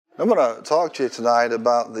I'm going to talk to you tonight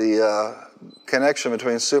about the connection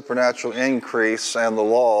between supernatural increase and the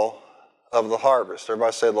law of the harvest.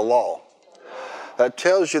 Everybody say the law. That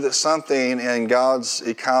tells you that something in God's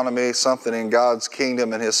economy, something in God's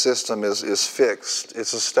kingdom and His system is fixed.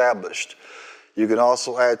 It's established. You can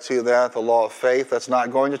also add to that the law of faith. That's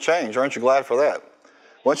not going to change. Aren't you glad for that?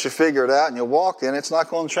 Once you figure it out and you walk in, it's not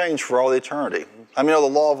going to change for all eternity. I mean, the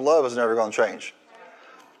law of love is never going to change.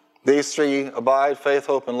 These three abide, faith,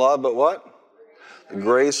 hope, and love, but what? The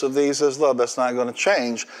grace of these is love. That's not going to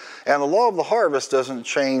change. And the law of the harvest doesn't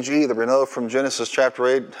change either. We know from Genesis chapter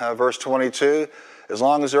 8, verse 22, as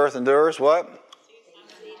long as the earth endures, what?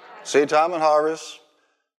 Seed time and harvest.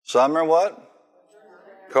 Summer and what?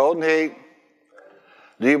 Cold and heat.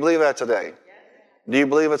 Do you believe that today? Do you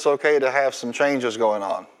believe it's okay to have some changes going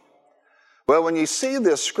on? Well, when you see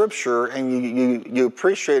this scripture and you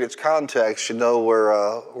appreciate its context, you know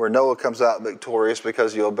where Noah comes out victorious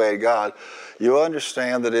because he obeyed God, you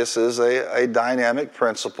understand that this is a dynamic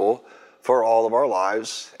principle for all of our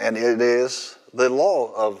lives, and it is the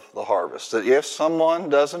law of the harvest. That if someone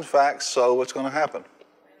does in fact sow, what's going to happen?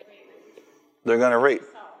 They're going to reap.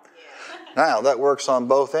 Now, that works on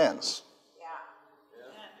both ends.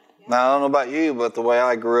 Now, I don't know about you, but the way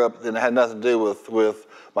I grew up, it had nothing to do with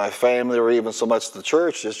my family or even so much the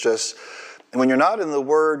church. It's just, when you're not in the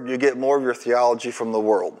Word, you get more of your theology from the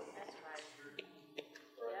world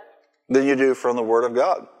than you do from the Word of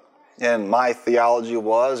God. And my theology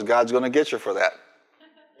was, God's going to get you for that.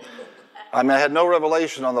 I mean, I had no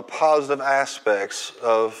revelation on the positive aspects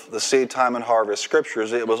of the seed time and harvest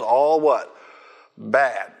scriptures. It was all what?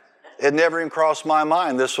 Bad. It never even crossed my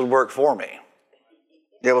mind this would work for me.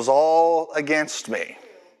 It was all against me.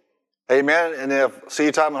 Amen? And if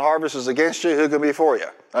seed time and harvest is against you, who can be for you?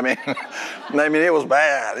 I mean, it was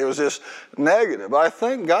bad. It was just negative. But I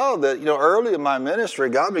thank God that, early in my ministry,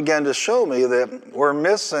 God began to show me that we're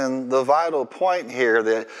missing the vital point here,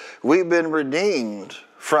 that we've been redeemed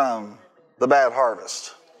from the bad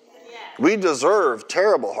harvest. We deserve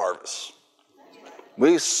terrible harvests.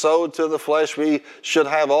 We sowed to the flesh. We should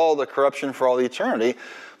have all the corruption for all eternity.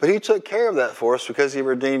 But He took care of that for us because He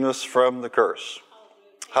redeemed us from the curse.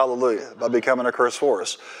 Hallelujah. By becoming a curse for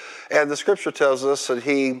us. And the scripture tells us that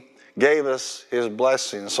He gave us His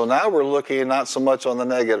blessings. So now we're looking not so much on the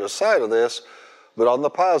negative side of this, but on the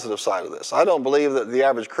positive side of this. I don't believe that the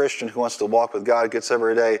average Christian who wants to walk with God gets up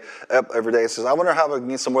every day and says, I wonder how I can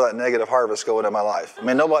get some more of that negative harvest going in my life. I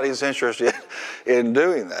mean, nobody's interested in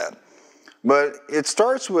doing that. But it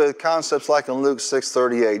starts with concepts like in Luke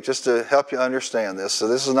 6:38, just to help you understand this. So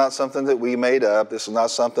this is not something that we made up. This is not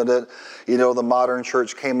something that, the modern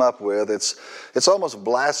church came up with. It's almost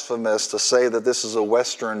blasphemous to say that this is a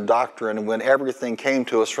Western doctrine when everything came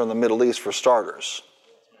to us from the Middle East for starters.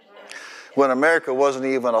 When America wasn't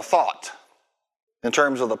even a thought in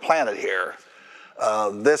terms of the planet here.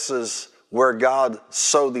 This is where God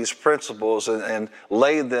sowed these principles and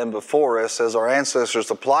laid them before us as our ancestors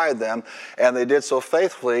applied them, and they did so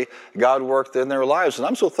faithfully. God worked in their lives. And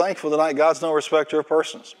I'm so thankful tonight God's no respecter of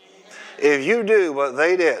persons. If you do what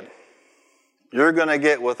they did, you're going to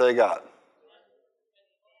get what they got.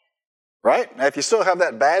 Right? Now, if you still have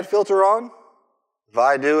that bad filter on, if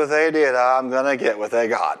I do what they did, I'm going to get what they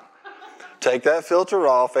got. Take that filter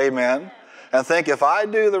off, amen, and think if I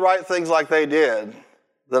do the right things like they did,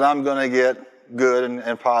 then I'm going to get good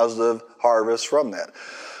and positive harvest from that.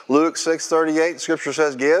 Luke 6:38, Scripture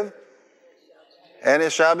says, give, and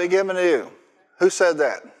it shall be given to you. Who said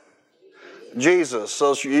that? Jesus.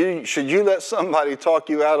 So should you let somebody talk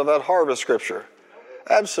you out of that harvest Scripture?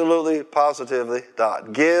 Absolutely, positively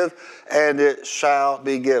not. Give, and it shall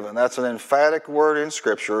be given. That's an emphatic word in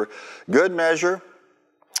Scripture. Good measure,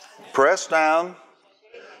 pressed down,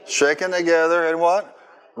 shaken together, and what?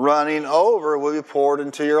 Running over will be poured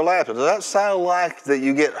into your lap. Does that sound like that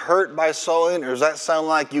you get hurt by sowing, or does that sound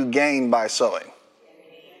like you gain by sowing?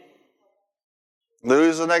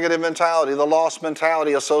 Lose the negative mentality, the lost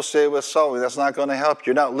mentality associated with sowing. That's not going to help you.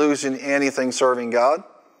 You're not losing anything serving God.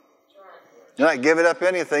 You're not giving up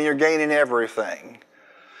anything. You're gaining everything.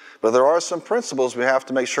 But there are some principles we have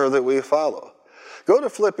to make sure that we follow. Go to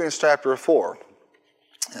Philippians chapter 4,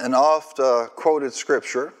 an oft quoted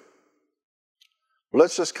scripture.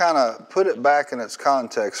 Let's just kind of put it back in its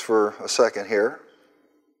context for a second here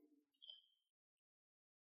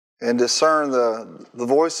and discern the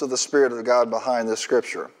voice of the Spirit of God behind this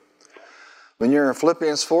scripture. When you're in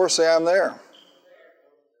Philippians 4, say, I'm there.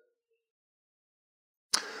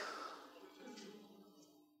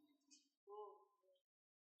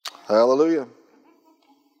 Hallelujah.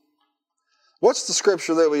 What's the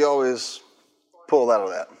scripture that we always pull out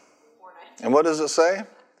of that? And what does it say?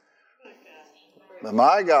 But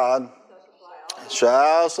my God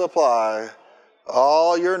shall supply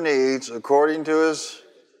all your needs according to his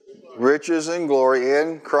riches and glory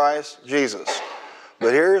in Christ Jesus.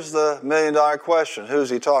 But here's the million-dollar question. Who's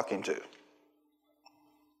he talking to?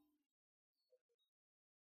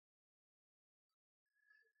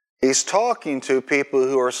 He's talking to people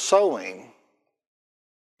who are sowing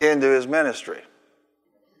into his ministry.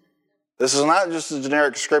 This is not just a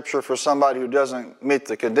generic scripture for somebody who doesn't meet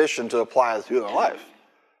the condition to apply it to their life.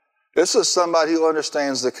 This is somebody who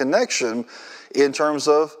understands the connection in terms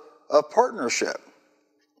of a partnership.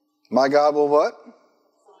 My God will what?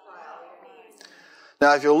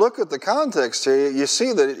 Now, if you look at the context here, you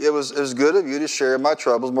see that it was good of you to share my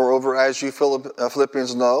troubles. Moreover, as you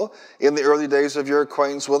Philippians know, in the early days of your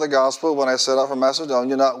acquaintance with the gospel, when I set out from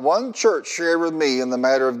Macedonia, not one church shared with me in the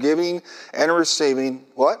matter of giving and receiving,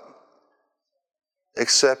 what?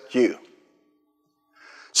 Except you.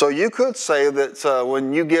 So you could say that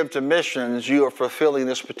when you give to missions, you are fulfilling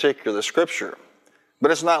this particular scripture. But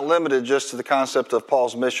it's not limited just to the concept of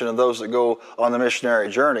Paul's mission and those that go on the missionary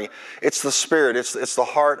journey. It's the spirit, it's the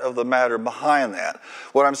heart of the matter behind that.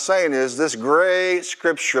 What I'm saying is this great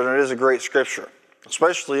scripture, and it is a great scripture,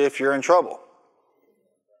 especially if you're in trouble.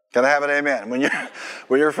 Can I have an amen?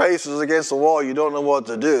 When your face is against the wall, you don't know what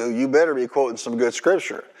to do, you better be quoting some good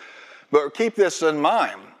scripture. But keep this in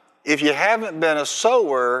mind. If you haven't been a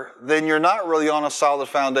sower, then you're not really on a solid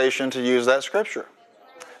foundation to use that scripture.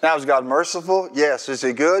 Now, is God merciful? Yes. Is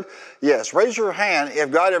he good? Yes. Raise your hand if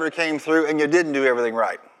God ever came through and you didn't do everything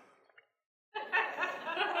right.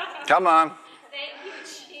 Come on. Thank you,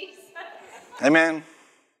 Jesus. Amen.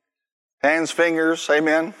 Hands, fingers,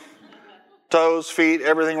 amen. Toes, feet,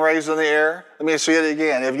 everything raised in the air. Let me see it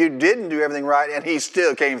again. If you didn't do everything right and he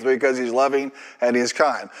still came through because he's loving and he's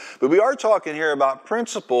kind. But we are talking here about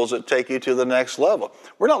principles that take you to the next level.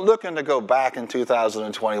 We're not looking to go back in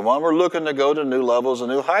 2021. We're looking to go to new levels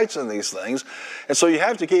and new heights in these things. And so you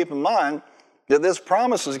have to keep in mind that this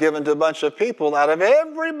promise is given to a bunch of people out of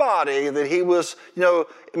everybody that he was,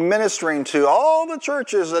 ministering to. All the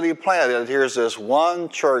churches that he planted, here's this one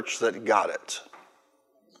church that got it.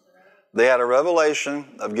 They had a revelation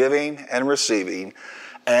of giving and receiving,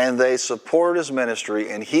 and they supported his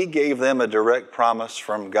ministry, and he gave them a direct promise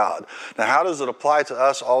from God. Now, how does it apply to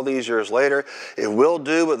us all these years later? It will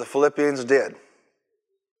do what the Philippians did.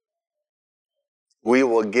 We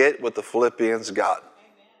will get what the Philippians got.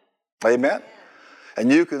 Amen? And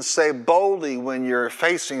you can say boldly when you're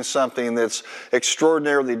facing something that's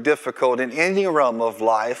extraordinarily difficult in any realm of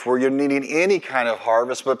life where you're needing any kind of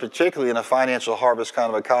harvest, but particularly in a financial harvest kind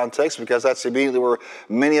of a context, because that's immediately where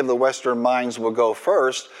many of the Western minds will go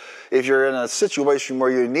first. If you're in a situation where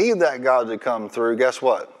you need that God to come through, guess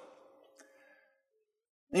what?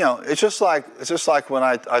 It's just like when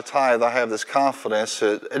I tithe, I have this confidence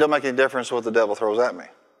that it don't make any difference what the devil throws at me.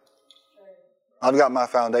 I've got my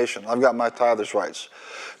foundation. I've got my tither's rights.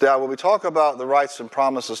 Now, when we talk about the rights and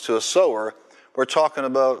promises to a sower, we're talking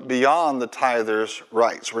about beyond the tither's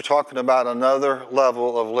rights. We're talking about another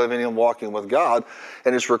level of living and walking with God,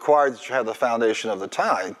 and it's required that you have the foundation of the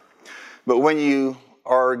tithe. But when you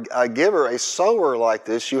are a giver, a sower like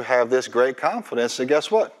this, you have this great confidence, and guess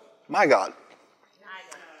what? My God.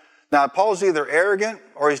 Now, Paul's either arrogant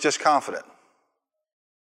or he's just confident.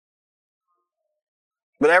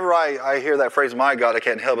 Whenever I hear that phrase, my God, I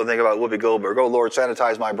can't help but think about Whoopi Goldberg. Oh, Lord,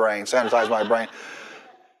 sanitize my brain, sanitize my brain.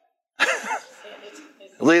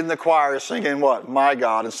 Leading the choir, singing what? My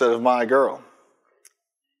God instead of my girl.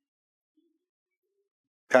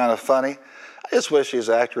 Kind of funny. I just wish these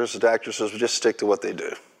actresses would just stick to what they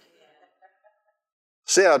do.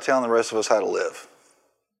 See how telling the rest of us how to live.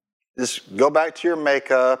 Just go back to your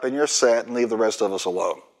makeup and your set and leave the rest of us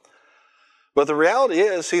alone. But the reality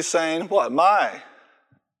is, he's saying, what? My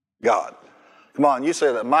God. Come on, you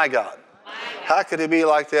say that, my God. How could he be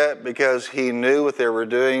like that? Because he knew what they were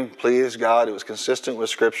doing pleased God. It was consistent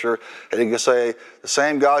with Scripture. And he could say, the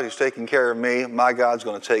same God who's taking care of me, my God's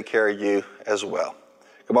going to take care of you as well.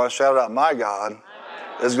 Come on, shout it out, my God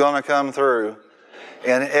is going to come through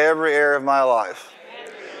in every area of my life.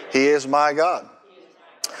 He is my God.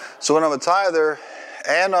 So when I'm a tither,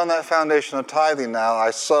 and on that foundation of tithing now,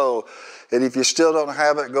 I sow. And if you still don't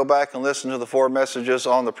have it, go back and listen to the 4 messages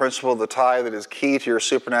on the principle of the tithe that is key to your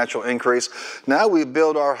supernatural increase. Now we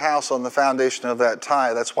build our house on the foundation of that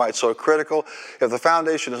tithe. That's why it's so critical. If the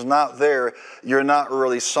foundation is not there, you're not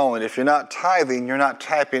really sowing. If you're not tithing, you're not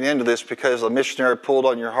tapping into this because a missionary pulled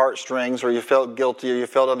on your heartstrings, or you felt guilty, or you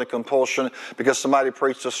felt under compulsion because somebody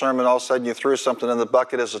preached a sermon, all of a sudden you threw something in the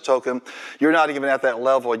bucket as a token. You're not even at that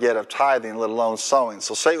level yet of tithing, let alone sowing.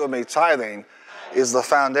 So say it with me, tithing is the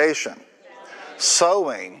foundation.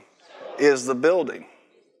 Sowing is the building.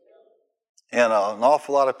 And an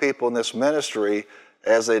awful lot of people in this ministry,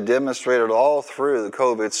 as they demonstrated all through the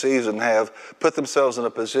COVID season, have put themselves in a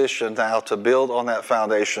position now to build on that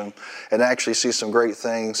foundation and actually see some great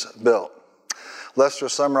things built. Lester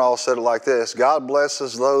Sumrall said it like this: God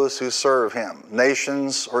blesses those who serve him,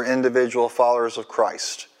 nations or individual followers of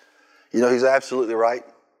Christ. You know, he's absolutely right.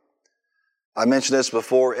 I mentioned this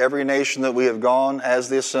before. Every nation that we have gone as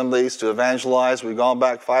the assemblies to evangelize, we've gone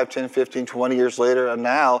back 5, 10, 15, 20 years later, and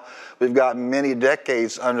now we've got many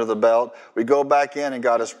decades under the belt. We go back in and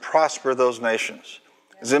God has prospered those nations.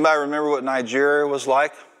 Does anybody remember what Nigeria was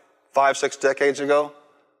like 5, 6 decades ago?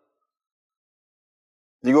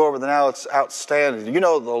 You go over there now, it's outstanding. You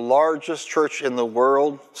know, the largest church in the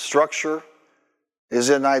world structure is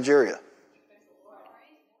in Nigeria.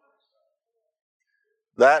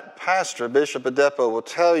 That pastor, Bishop Adepo, will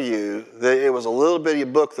tell you that it was a little bitty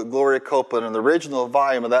book that Gloria Copeland, and the original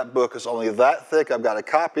volume of that book is only that thick. I've got a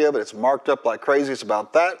copy of it. It's marked up like crazy. It's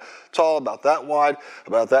about that tall, about that wide,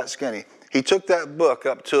 about that skinny. He took that book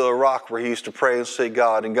up to a rock where he used to pray and see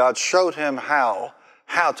God, and God showed him how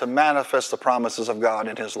to manifest the promises of God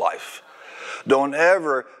in his life. Don't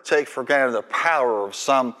ever take for granted the power of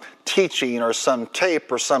some teaching or some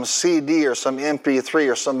tape or some CD or some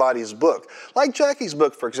MP3 or somebody's book. Like Jackie's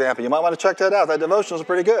book, for example. You might want to check that out. That devotional is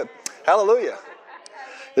pretty good. Hallelujah.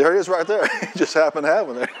 There it is right there. It just happened to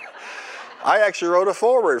happen there. I actually wrote a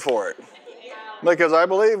foreword for it because I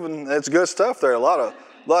believe it's good stuff there. A lot of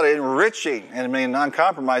enriching and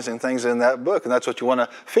non-compromising things in that book, and that's what you want to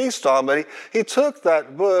feast on. But he took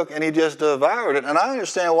that book and he just devoured it, and I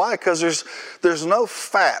understand why, because there's no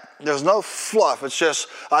fat, there's no fluff. It's just,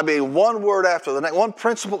 one word after the next, one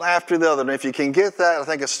principle after the other. And if you can get that, I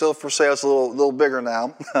think it's still for sale. It's a little bigger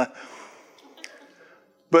now.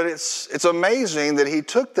 But it's amazing that he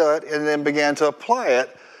took that and then began to apply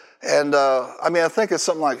it. And I think it's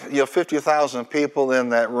something like 50,000 people in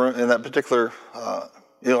that room, in that particular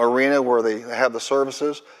arena where they have the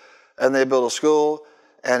services, and they build a school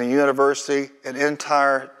and a university, an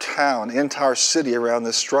entire town, entire city around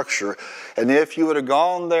this structure. And if you would have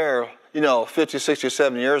gone there, 50, 60,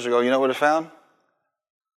 70 years ago, you know what you would have found?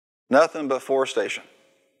 Nothing but forestation.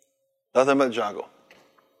 Nothing but jungle.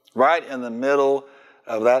 Right in the middle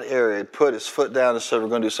of that area, put his foot down and said, we're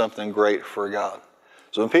going to do something great for God.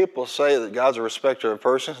 So when people say that God's a respecter of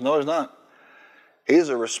persons, no, he's not. He's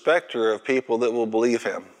a respecter of people that will believe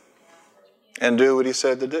him and do what he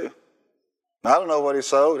said to do. I don't know what he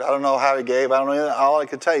sowed. I don't know how he gave. I don't know anything. All I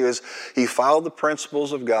can tell you is he followed the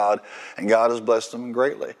principles of God, and God has blessed him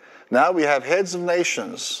greatly. Now we have heads of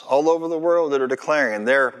nations all over the world that are declaring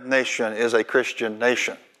their nation is a Christian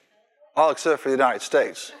nation. All except for the United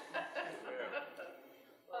States.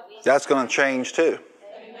 That's going to change too.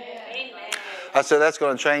 I said that's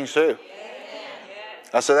going to change too.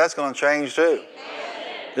 I said that's going to change too.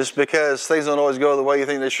 Just because things don't always go the way you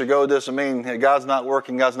think they should go doesn't mean that God's not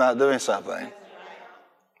working, God's not doing something.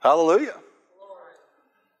 Hallelujah.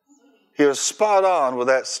 He was spot on with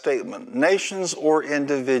that statement. Nations or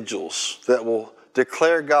individuals that will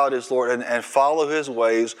declare God is Lord and follow his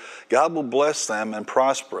ways, God will bless them and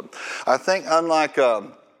prosper them. I think unlike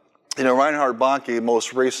Reinhard Bonnke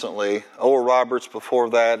most recently, Oral Roberts before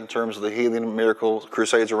that in terms of the healing miracle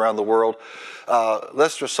crusades around the world,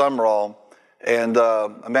 Lester Sumrall, and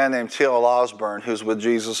a man named T.L. Osborne, who's with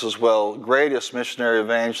Jesus as well, greatest missionary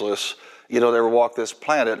evangelist, that ever walked this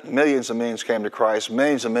planet. Millions and millions came to Christ.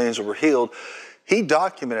 Millions and millions were healed. He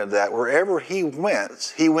documented that. Wherever he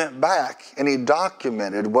went back and he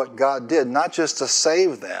documented what God did, not just to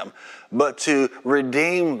save them, but to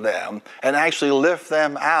redeem them and actually lift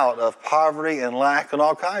them out of poverty and lack and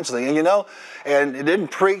all kinds of things. And it didn't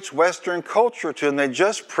preach Western culture to them. They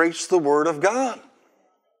just preached the Word of God.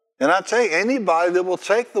 And I tell you, anybody that will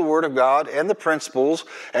take the Word of God and the principles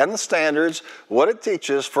and the standards, what it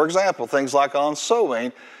teaches, for example, things like on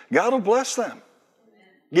sowing, God will bless them.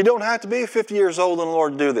 You don't have to be 50 years old in the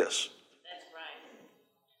Lord to do this.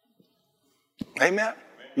 That's right. Amen.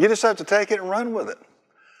 You just have to take it and run with it.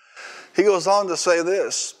 He goes on to say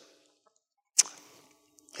this.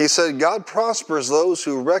 He said, God prospers those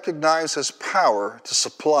who recognize his power to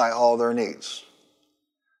supply all their needs.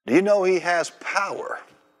 Do you know he has power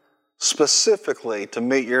specifically to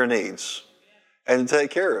meet your needs and to take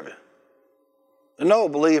care of you? No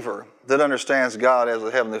believer that understands God as a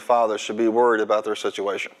Heavenly Father should be worried about their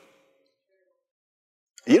situation.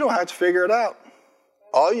 You don't have to figure it out.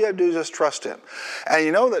 All you have to do is just trust him. And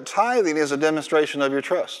you know that tithing is a demonstration of your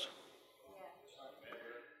trust.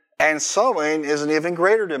 And sowing is an even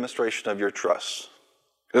greater demonstration of your trust.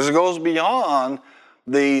 Because it goes beyond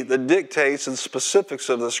the dictates and specifics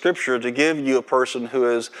of the Scripture to give you a person who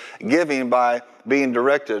is giving by being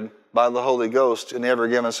directed by the Holy Ghost in every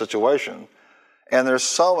given situation. And they're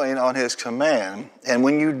sowing on His command. And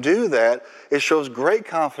when you do that, it shows great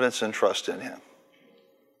confidence and trust in Him.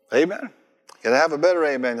 Amen. Can I have a better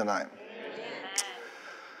amen tonight?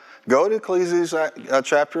 Go to Ecclesiastes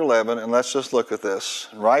chapter 11 and let's just look at this.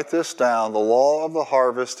 Write this down. The law of the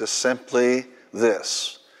harvest is simply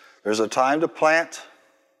this. There's a time to plant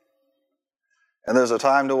and there's a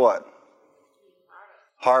time to what?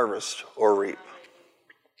 Harvest or reap.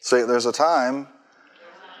 See, there's a time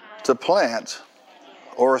to plant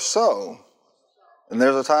or sow and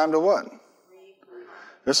there's a time to what?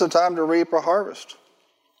 There's a time to reap or harvest.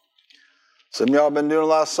 Some of y'all have been doing a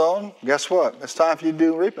lot of sowing. Guess what? It's time for you to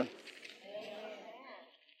do reaping.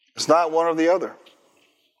 It's not one or the other.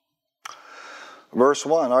 Verse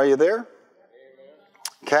 1, are you there?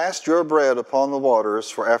 Cast your bread upon the waters,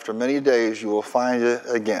 for after many days you will find it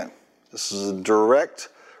again. This is a direct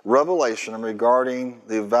revelation regarding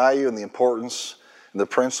the value and the importance and the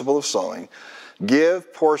principle of sowing.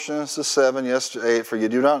 Give portions to 7, yes to 8, for you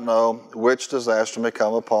do not know which disaster may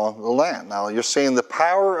come upon the land. Now you're seeing the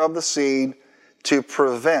power of the seed to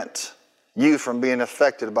prevent you from being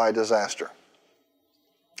affected by disaster.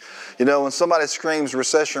 You know, when somebody screams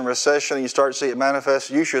recession, recession, and you start to see it manifest,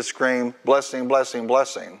 you should scream blessing, blessing,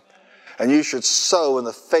 blessing. And you should sow in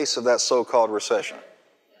the face of that so-called recession.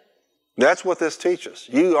 That's what this teaches.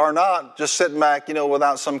 You are not just sitting back,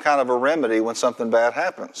 without some kind of a remedy when something bad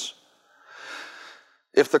happens.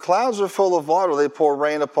 If the clouds are full of water, they pour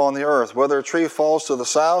rain upon the earth. Whether a tree falls to the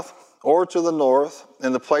south or to the north,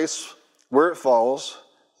 in the place where it falls,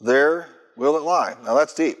 there will it lie. Now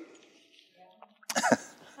that's deep.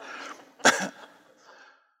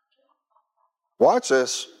 Watch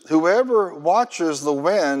this. Whoever watches the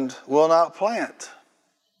wind will not plant.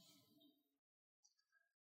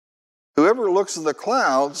 Whoever looks at the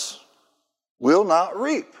clouds will not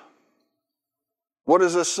reap. What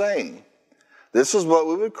is this saying? This is what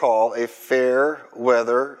we would call a fair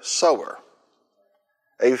weather sower.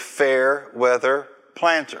 A fair weather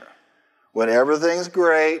planter. When everything's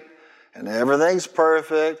great and everything's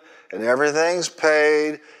perfect and everything's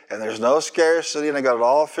paid and there's no scarcity and they got it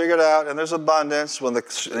all figured out and there's abundance, when the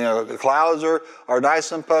clouds are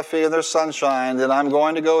nice and puffy and there's sunshine, then I'm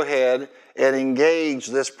going to go ahead and engage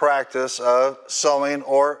this practice of sowing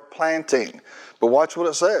or planting. But watch what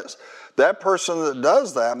it says. That person that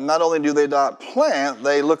does that, not only do they not plant,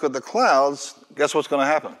 they look at the clouds, guess what's going to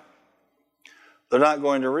happen? They're not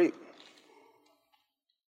going to reap.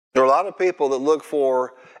 There are a lot of people that look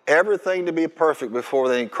for everything to be perfect before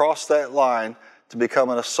they cross that line to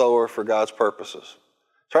becoming a sower for God's purposes.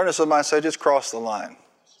 Turn to somebody and say, just cross the line.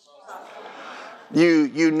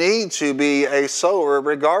 You need to be a sower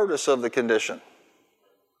regardless of the condition.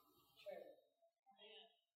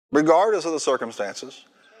 Regardless of the circumstances.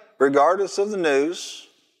 Regardless of the news.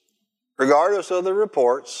 Regardless of the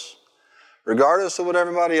reports. Regardless of what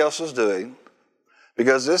everybody else is doing.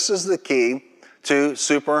 Because this is the key to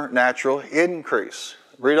supernatural increase.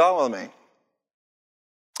 Read on with me.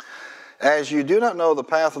 As you do not know the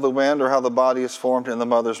path of the wind or how the body is formed in the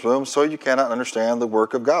mother's womb, so you cannot understand the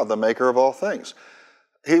work of God, the maker of all things.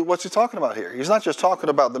 What's he talking about here? He's not just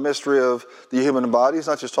talking about the mystery of the human body. He's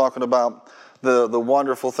not just talking about the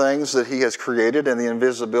wonderful things that he has created and the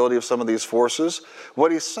invisibility of some of these forces.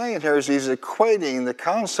 What he's saying here is he's equating the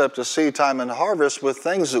concept of seed time and harvest with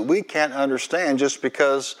things that we can't understand just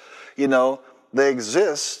because, they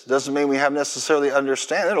exist doesn't mean we have necessarily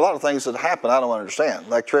understand. There are a lot of things that happen I don't understand.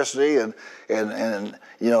 Electricity and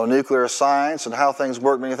nuclear science and how things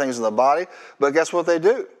work, many things in the body. But guess what they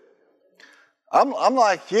do? I'm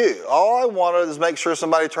like you. All I wanted is make sure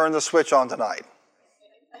somebody turned the switch on tonight.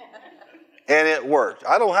 And it worked.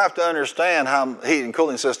 I don't have to understand how the heat and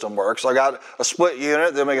cooling system works. I got a split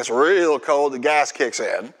unit that makes it real cold, the gas kicks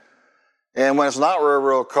in. And when it's not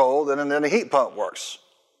real cold, then the heat pump works.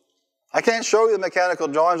 I can't show you the mechanical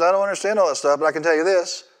drawings. I don't understand all that stuff, but I can tell you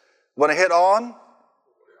this. When I hit on,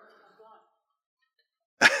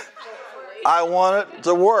 I want it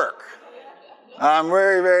to work. I'm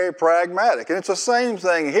very, very pragmatic. And it's the same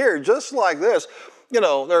thing here, just like this. There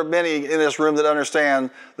are many in this room that understand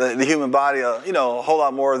the human body, a whole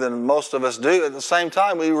lot more than most of us do. At the same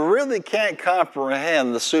time, we really can't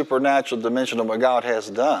comprehend the supernatural dimension of what God has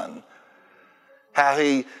done. How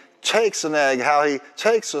he takes an egg, how he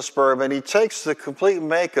takes a sperm, and he takes the complete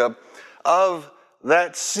makeup of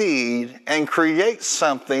that seed and creates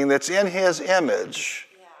something that's in his image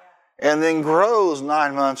and then grows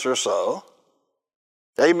 9 months or so.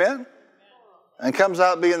 Amen? and comes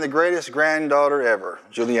out being the greatest granddaughter ever,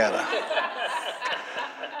 Juliana.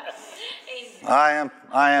 I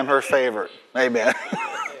am her favorite. Amen.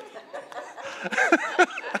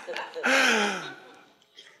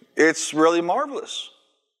 It's really marvelous.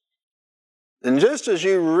 And just as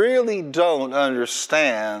you really don't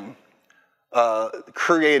understand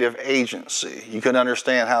creative agency, you can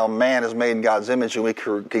understand how man is made in God's image and we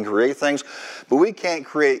can create things, but we can't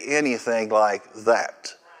create anything like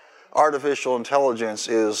that. Artificial intelligence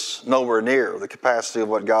is nowhere near the capacity of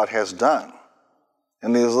what God has done.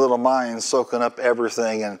 And these little minds soaking up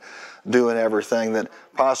everything and doing everything that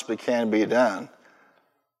possibly can be done.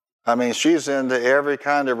 I mean, she's into every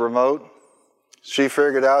kind of remote. She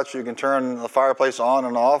figured out you can turn the fireplace on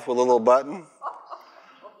and off with a little button.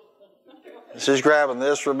 She's grabbing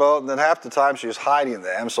this remote, and then half the time she's hiding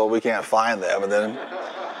them so we can't find them. And then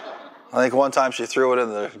I think one time she threw it in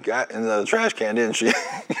the trash can, didn't she?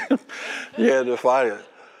 You had to find it.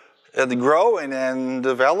 And the growing and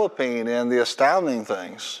developing and the astounding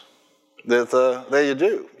things that you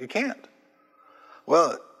do. You can't.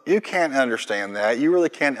 Well, you can't understand that. You really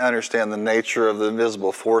can't understand the nature of the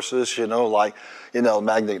invisible forces, like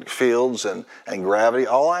magnetic fields and gravity.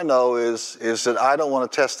 All I know is that I don't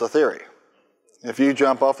want to test the theory. If you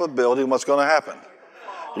jump off a building, what's going to happen?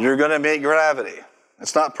 You're going to meet gravity.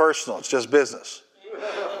 It's not personal, it's just business.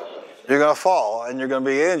 You're going to fall and you're going to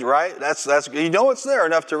be injured, right? That's it's there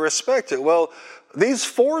enough to respect it. Well, these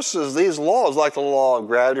forces, these laws, like the law of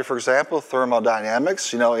gravity, for example,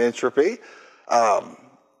 thermodynamics, entropy, a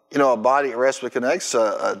body at rest that connects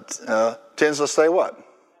tends to stay what?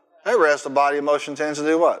 At rest, a body in motion tends to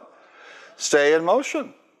do what? Stay in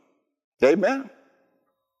motion. Amen.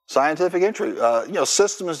 Scientific entry.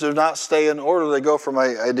 Systems do not stay in order. They go from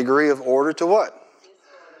a degree of order to what?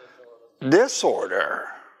 Disorder.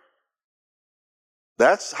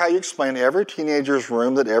 That's how you explain every teenager's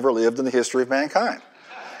room that ever lived in the history of mankind.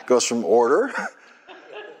 It goes from order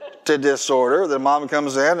to disorder. Then mom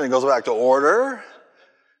comes in and it goes back to order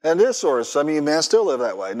and disorder. Some of you men still live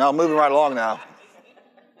that way. No, moving right along now.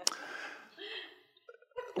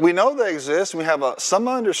 We know they exist, and we have some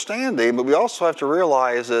understanding, but we also have to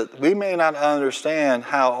realize that we may not understand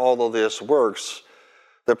how all of this works.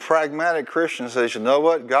 The pragmatic Christian says, you know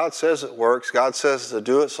what? God says it works. God says to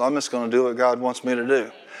do it, so I'm just going to do what God wants me to do.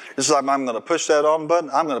 It's like I'm going to push that on button.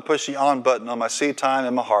 I'm going to push the on button on my seed time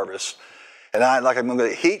and my harvest. And I'm going to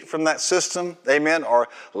get heat from that system, amen, or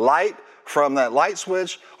light from that light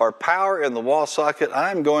switch, or power in the wall socket.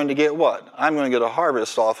 I'm going to get what? I'm going to get a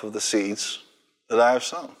harvest off of the seeds that I have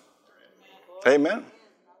sown. Amen.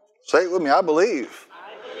 Say it with me. I believe.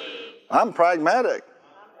 I'm pragmatic.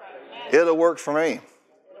 It'll work for me.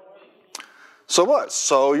 So what?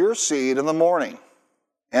 Sow your seed in the morning,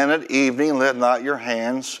 and at evening let not your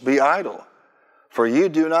hands be idle. For you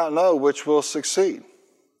do not know which will succeed,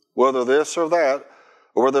 whether this or that,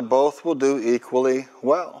 or whether both will do equally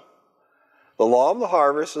well. The law of the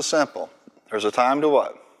harvest is simple. There's a time to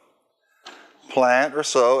what? Plant or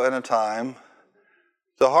sow, and a time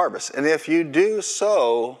to harvest. And if you do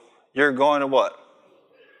sow, you're going to what?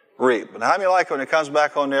 Reap. But how many like when it comes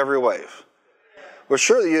back on every wave? Well,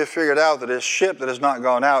 surely you have figured out that this ship that has not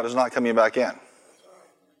gone out is not coming back in.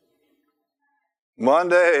 One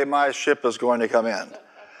day my ship is going to come in.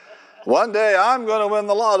 One day I'm going to win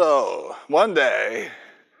the lotto. One day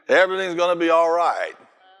everything's going to be all right.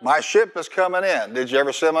 My ship is coming in. Did you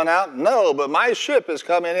ever send one out? No, but my ship is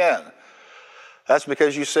coming in. That's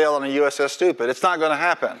because you sail on a USS Stupid. It's not going to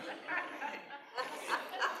happen.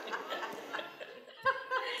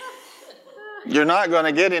 You're not going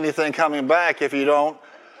to get anything coming back if you don't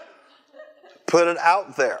put it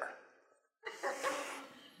out there.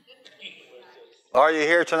 Are you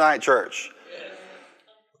here tonight, church?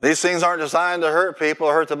 These things aren't designed to hurt people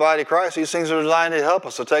or hurt the body of Christ. These things are designed to help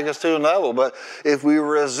us, to take us to a level. But if we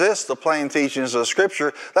resist the plain teachings of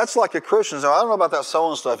Scripture, that's like a Christian. I don't know about that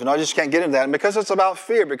sowing stuff. I just can't get into that. And because it's about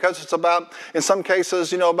fear, because it's about, in some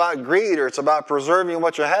cases, about greed, or it's about preserving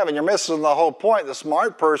what you have, and you're missing the whole point. The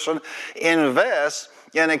smart person invests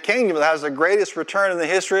in a kingdom that has the greatest return in the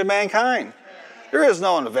history of mankind. There is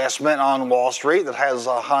no investment on Wall Street that has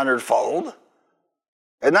 100-fold.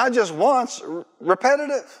 And not just once,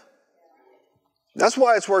 repetitive. That's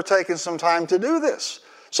why it's worth taking some time to do this.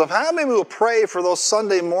 So how many will pray for those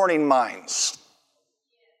Sunday morning minds?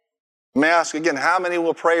 Let me ask again, how many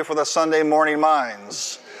will pray for the Sunday morning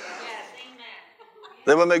minds?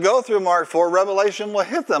 Then when we go through Mark 4, Revelation will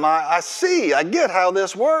hit them. I get how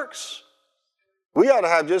this works. We ought to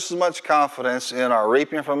have just as much confidence in our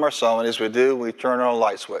reaping from our sowing as we do when we turn on a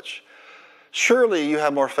light switch. Surely you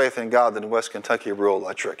have more faith in God than West Kentucky Rural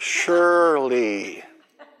Electric. Surely.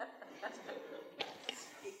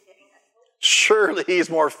 Surely he's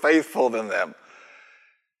more faithful than them.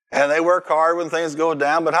 And they work hard when things go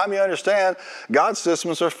down, but how many understand God's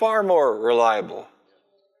systems are far more reliable?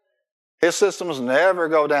 His systems never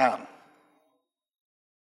go down.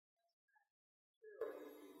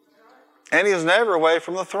 And he's never away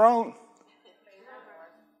from the throne.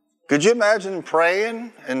 Could you imagine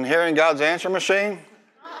praying and hearing God's answer machine?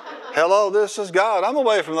 Hello, this is God. I'm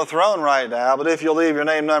away from the throne right now, but if you'll leave your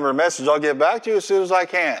name, number, and message, I'll get back to you as soon as I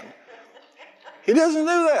can. He doesn't do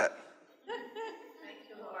that.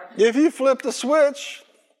 If you flip the switch,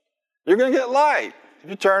 you're going to get light. If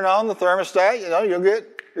you turn on the thermostat, you'll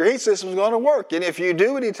get, your heat system's going to work. And if you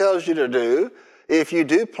do what he tells you to do, if you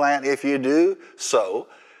do plant, if you do sow,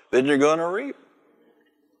 then you're going to reap.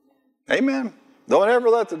 Amen. Don't ever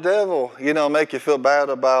let the devil, make you feel bad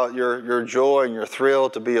about your joy and your thrill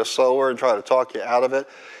to be a sower and try to talk you out of it.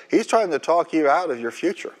 He's trying to talk you out of your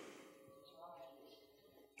future.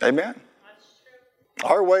 Amen.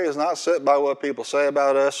 Our way is not set by what people say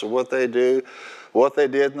about us or what they do, what they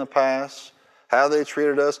did in the past, how they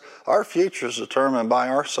treated us. Our future is determined by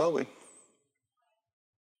our sowing.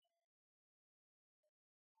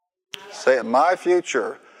 Say it, my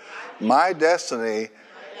future, my destiny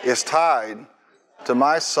is tied to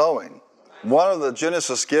my sowing. One of the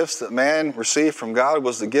Genesis gifts that man received from God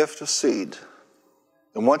was the gift of seed.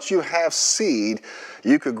 And once you have seed,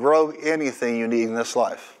 you could grow anything you need in this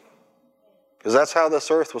life. Because that's how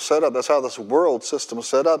this earth was set up. That's how this world system was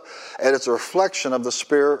set up. And it's a reflection of the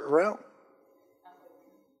spirit realm.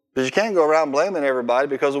 Because you can't go around blaming everybody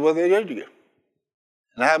because of what they did to you.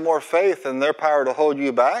 And have more faith in their power to hold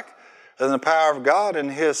you back than the power of God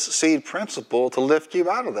and his seed principle to lift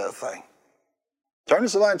you out of that thing. Turn to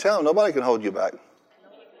somebody and tell them, nobody can hold you back.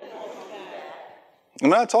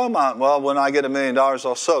 I'm not talking about, when I get $1 million, I'll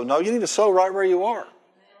sow. No, you need to sow right where you are.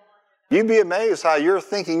 You'd be amazed how you're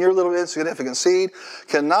thinking your little insignificant seed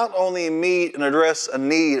can not only meet and address a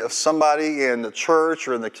need of somebody in the church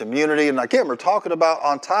or in the community, and again, we're talking about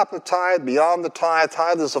on top of tithe, beyond the tithe.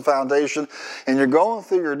 Tithe is a foundation, and you're going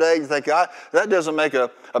through your day, you think, that doesn't make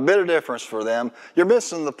a bit of difference for them. You're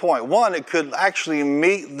missing the point. One, it could actually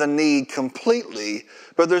meet the need completely,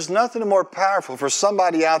 but there's nothing more powerful for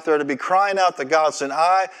somebody out there to be crying out to God saying,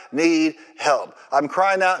 I need help. I'm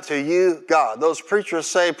crying out to you, God. Those preachers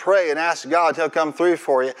say, pray and ask God, he'll come through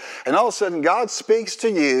for you. And all of a sudden, God speaks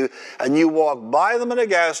to you, and you walk by them at a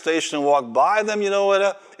gas station, and walk by them, at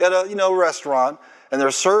a restaurant, and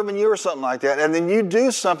they're serving you or something like that. And then you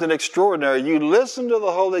do something extraordinary. You listen to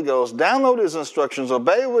the Holy Ghost, download his instructions,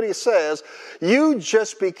 obey what he says. You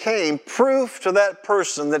just became proof to that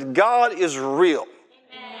person that God is real.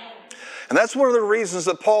 And that's one of the reasons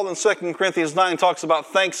that Paul in 2 Corinthians 9 talks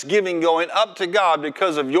about thanksgiving going up to God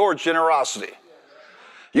because of your generosity.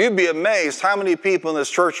 You'd be amazed how many people in this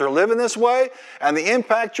church are living this way and the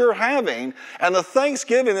impact you're having and the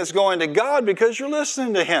thanksgiving that's going to God because you're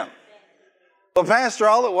listening to him. But Pastor,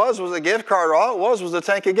 all it was a gift card. All it was a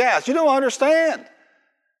tank of gas. You don't understand.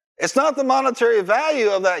 It's not the monetary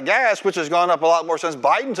value of that gas, which has gone up a lot more since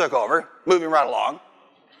Biden took over, moving right along.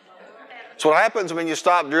 That's what happens when you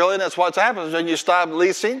stop drilling. That's what happens when you stop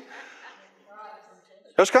leasing.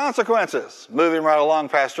 There's consequences. Moving right along,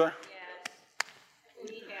 Pastor.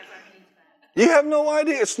 You have no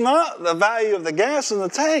idea. It's not the value of the gas in the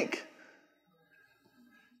tank.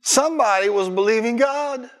 Somebody was believing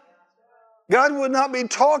God. God would not be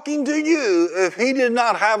talking to you if he did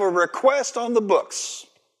not have a request on the books.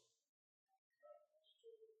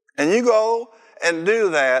 And you go and do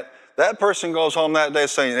that. That person goes home that day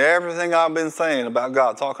saying, everything I've been saying about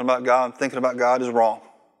God, talking about God, and thinking about God is wrong.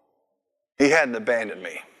 He hadn't abandoned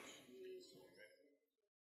me.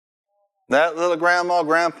 That little grandma,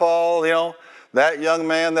 grandpa, that young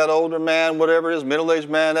man, that older man, whatever it is, middle-aged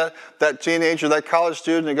man, that teenager, that college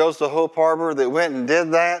student that goes to Hope Harbor that went and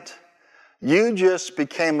did that, you just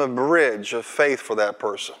became a bridge of faith for that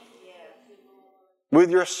person. With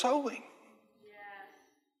your sowing.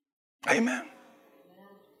 Amen.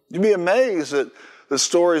 You'd be amazed at the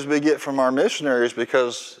stories we get from our missionaries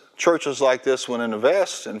because churches like this would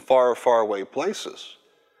invest in far, far away places.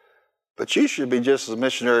 But you should be just as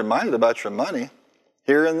missionary-minded about your money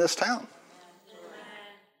here in this town.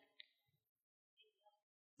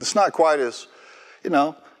 It's not quite as,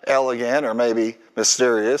 elegant or maybe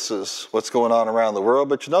mysterious as what's going on around the world,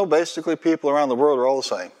 but basically people around the world are all the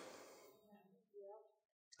same.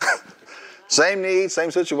 Same needs,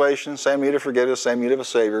 same situation, same need of forgiveness, same need of a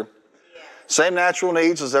Savior. Same natural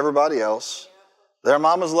needs as everybody else. Their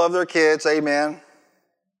mamas love their kids, amen.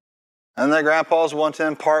 And their grandpas want to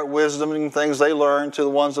impart wisdom and things they learn to the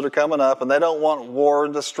ones that are coming up. And they don't want war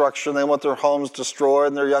and destruction. They want their homes destroyed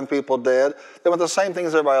and their young people dead. They want the same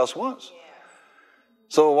things everybody else wants.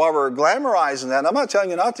 So while we're glamorizing that, and I'm not telling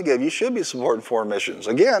you not to give. You should be supporting foreign missions.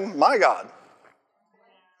 Again, my God.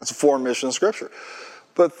 It's a foreign mission scripture.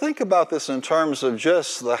 But think about this in terms of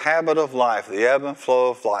just the habit of life, the ebb and flow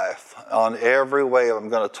of life on every way. I'm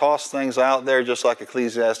going to toss things out there just like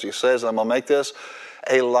Ecclesiastes says. I'm going to make this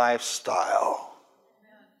a lifestyle.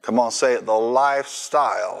 Come on, say it. The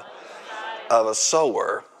lifestyle of a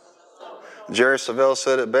sower. Jerry Savelle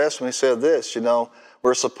said it best when he said this,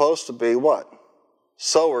 we're supposed to be what?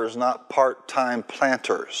 Sowers, not part-time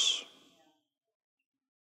planters.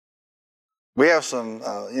 We have some,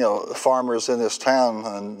 farmers in this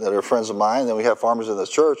town that are friends of mine, and we have farmers in this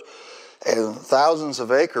church, and thousands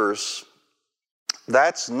of acres.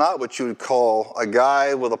 That's not what you would call a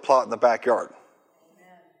guy with a plot in the backyard.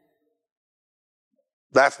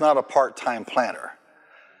 That's not a part-time planter.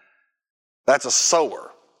 That's a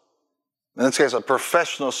sower. In this case, a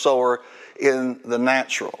professional sower in the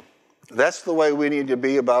natural. That's the way we need to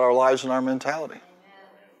be about our lives and our mentality.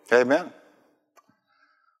 Amen.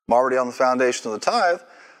 I'm already on the foundation of the tithe,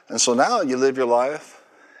 and so now you live your life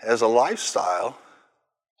as a lifestyle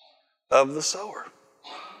of the sower.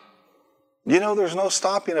 There's no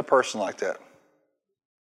stopping a person like that.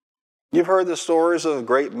 You've heard the stories of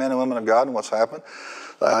great men and women of God and what's happened.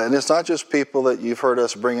 And it's not just people that you've heard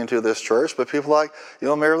us bring into this church, but people like,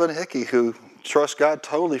 Marilyn Hickey, who trust God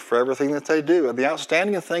totally for everything that they do. And the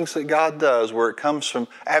outstanding things that God does, where it comes from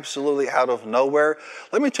absolutely out of nowhere.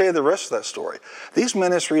 Let me tell you the rest of that story. These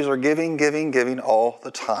ministries are giving all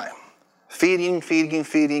the time. Feeding,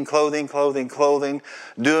 clothing,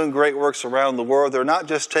 doing great works around the world. They're not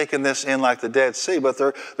just taking this in like the Dead Sea, but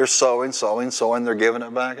they're sowing, they're giving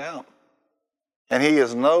it back out. And He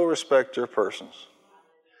is no respecter of persons.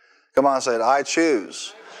 Come on, say it. I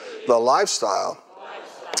choose the lifestyle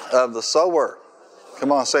of the sower.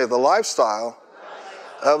 Come on, say it. The lifestyle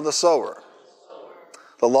of the sower.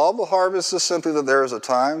 The law of the harvest is simply that there is a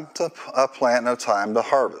time to plant and a time to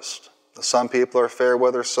harvest. Some people are fair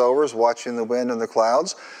weather sowers, watching the wind and the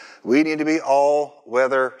clouds. We need to be all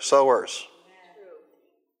weather sowers.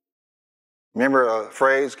 Remember a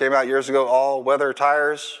phrase came out years ago, all weather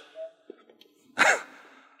tires?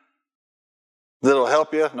 That'll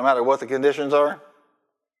help you no matter what the conditions are.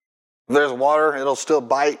 If there's water, it'll still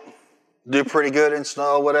bite, do pretty good in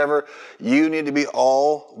snow, whatever. You need to be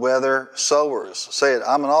all-weather sowers. Say it,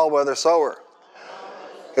 I'm an all-weather sower.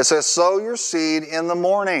 It says, sow your seed in the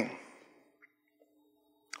morning.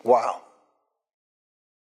 Wow.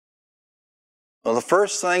 Well, the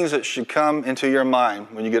first things that should come into your mind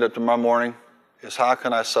when you get up tomorrow morning is, how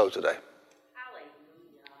can I sow today?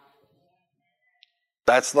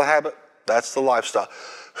 That's the habit. That's the lifestyle.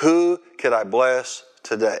 Who can I bless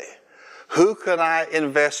today? Who can I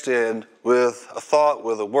invest in with a thought,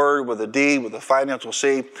 with a word, with a deed, with a financial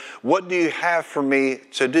seed? What do you have for me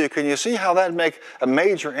to do? Can you see how that make a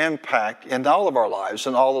major impact in all of our lives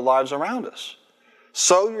and all the lives around us?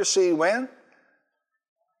 Sow your seed when?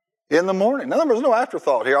 In the morning. In other words, no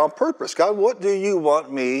afterthought here, on purpose. God, what do you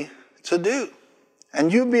want me to do?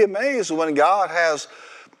 And you'd be amazed when God has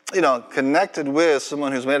connected with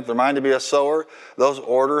someone who's made up their mind to be a sower, those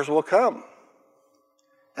orders will come.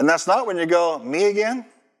 And that's not when you go, me again?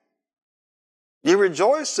 You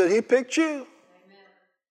rejoice that He picked you. Amen.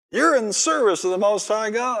 You're in service of the Most High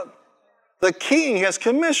God. The King has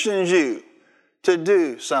commissioned you to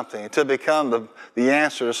do something, to become the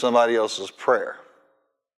answer to somebody else's prayer.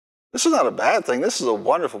 This is not a bad thing. This is a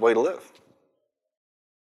wonderful way to live.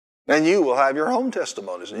 And you will have your own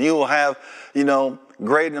testimonies. And you will have,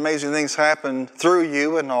 great and amazing things happen through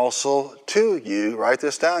you and also to you. Write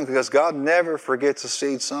this down, because God never forgets a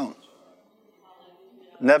seed sown.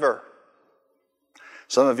 Never.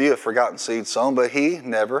 Some of you have forgotten seed sown, but He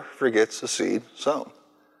never forgets a seed sown.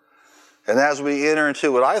 And as we enter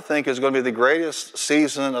into what I think is going to be the greatest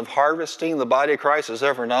season of harvesting the body of Christ has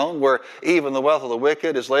ever known, where even the wealth of the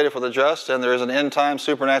wicked is laid up for the just, and there is an end-time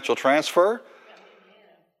supernatural transfer,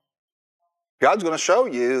 God's going to show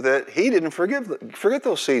you that He didn't forget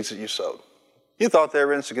those seeds that you sowed. You thought they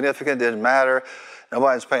were insignificant, didn't matter,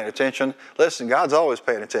 nobody's paying attention. Listen, God's always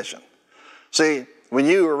paying attention. See, when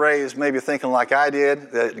you were raised maybe thinking like I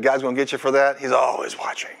did, that God's going to get you for that, He's always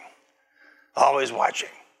watching. Always watching.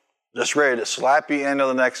 Just ready to slap you into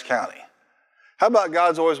the next county. How about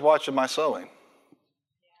God's always watching my sowing?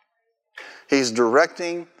 He's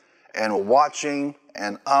directing and watching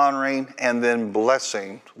and honoring and then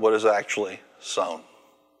blessing what is actually sown.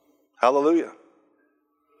 Hallelujah.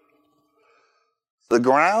 The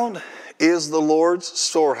ground is the Lord's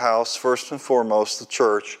storehouse, first and foremost, the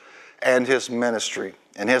church, and his ministry.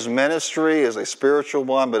 And his ministry is a spiritual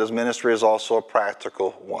one, but his ministry is also a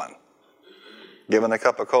practical one. Giving a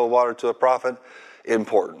cup of cold water to a prophet,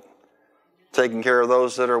 important. Taking care of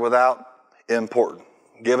those that are without, important.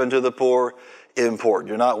 Giving to the poor, important.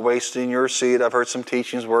 You're not wasting your seed. I've heard some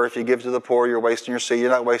teachings where if you give to the poor, you're wasting your seed. You're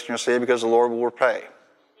not wasting your seed because the Lord will repay.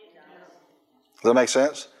 Does that make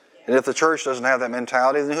sense? And if the church doesn't have that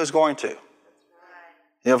mentality, then who's going to? You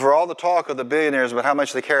know, for all the talk of the billionaires about how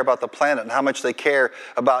much they care about the planet and how much they care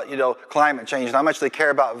about, climate change and how much they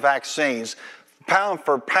care about vaccines, pound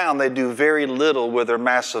for pound, they do very little with their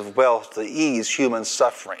massive wealth to ease human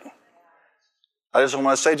suffering. I just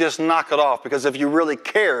want to say, just knock it off, because if you really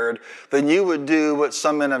cared, then you would do what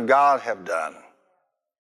some men of God have done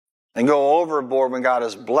and go overboard when God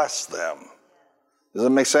has blessed them. Does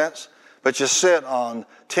that make sense? But you sit on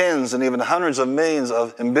tens and even hundreds of millions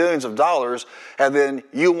and billions of dollars, and then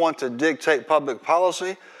you want to dictate public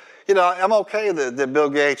policy. I'm okay that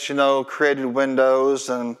Bill Gates, created Windows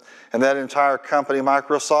and that entire company,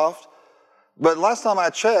 Microsoft. But last time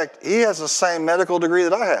I checked, he has the same medical degree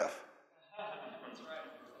that I have.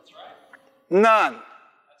 None.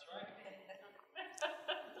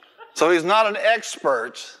 So he's not an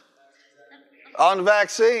expert on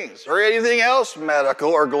vaccines or anything else medical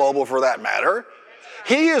or global for that matter.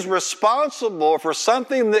 He is responsible for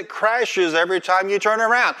something that crashes every time you turn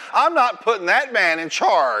around. I'm not putting that man in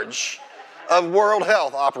charge of world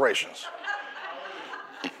health operations.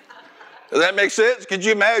 Does that make sense? Could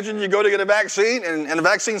you imagine you go to get a vaccine and the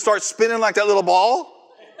vaccine starts spinning like that little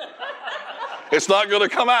ball? It's not going to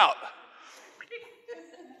come out.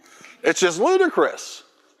 It's just ludicrous.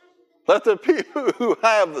 Let the people who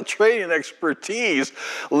have the training expertise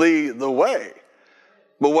lead the way.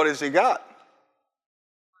 But what has he got?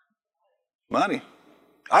 Money.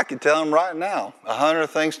 I could tell him right now 100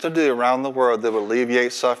 things to do around the world that would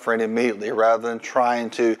alleviate suffering immediately rather than trying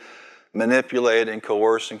to manipulate and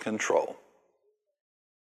coerce and control.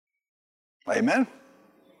 Amen?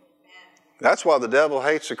 That's why the devil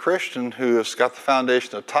hates a Christian who has got the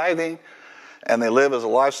foundation of tithing and they live as a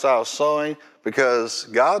lifestyle of sowing, because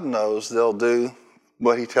God knows they'll do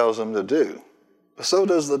what he tells them to do. But so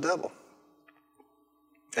does the devil.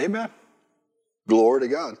 Amen. Glory to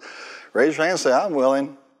God. Raise your hand and say, I'm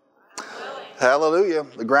willing. Hallelujah.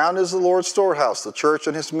 The ground is the Lord's storehouse, the church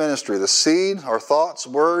and his ministry. The seed are thoughts,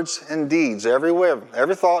 words, and deeds. Everywhere.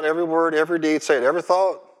 Every thought, every word, every deed. Say it. Every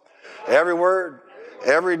thought, every word,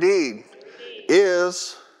 every deed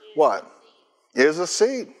is what? Is a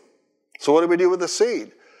seed. So what do we do with the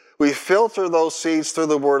seed? We filter those seeds through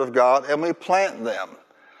the Word of God and we plant them.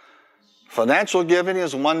 Financial giving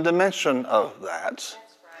is one dimension of that.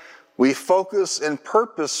 We focus and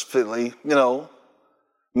purposefully,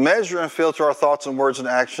 measure and filter our thoughts and words and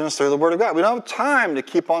actions through the Word of God. We don't have time to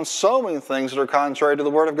keep on sowing things that are contrary to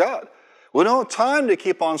the Word of God. We don't have time to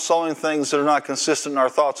keep on sowing things that are not consistent in our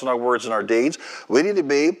thoughts and our words and our deeds. We need to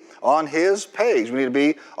be on his page. We need to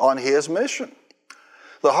be on his mission.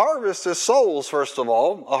 The harvest is souls, first of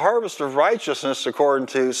all, a harvest of righteousness according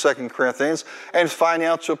to 2 Corinthians, and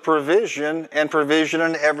financial provision and provision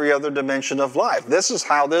in every other dimension of life. This is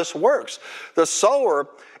how this works. The sower,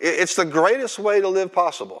 it's the greatest way to live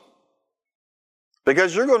possible.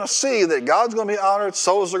 Because you're going to see that God's going to be honored,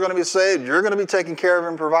 souls are going to be saved, you're going to be taken care of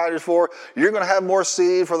and provided for, you're going to have more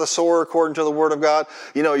seed for the sower according to the Word of God.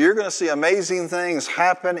 You're going to see amazing things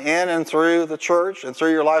happen in and through the church and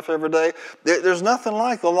through your life every day. There's nothing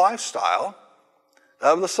like the lifestyle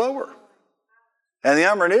of the sower. And the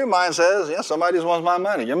unrenewed mind says, somebody just wants my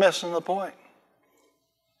money. You're missing the point.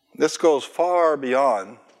 This goes far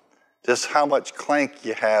beyond just how much clank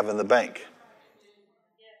you have in the bank.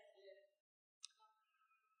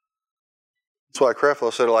 That's why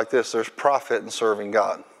Creflo said it like this: there's profit in serving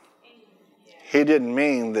God. He didn't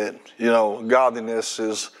mean that, godliness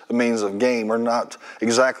is a means of gain. We're not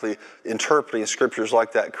exactly interpreting scriptures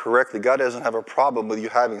like that correctly. God doesn't have a problem with you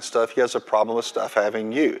having stuff. He has a problem with stuff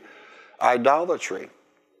having you. Idolatry,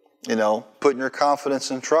 putting your confidence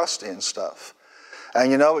and trust in stuff.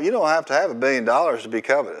 And you don't have to have $1 billion to be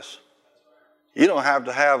covetous. You don't have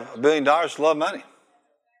to have $1 billion to love money.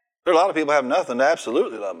 There are a lot of people who have nothing to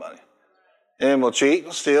absolutely love money. And will cheat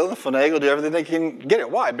and steal and finagle, do everything they can get it.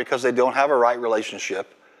 Why? Because they don't have a right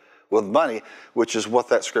relationship with money, which is what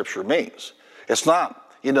that scripture means. It's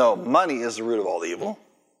not, money is the root of all evil.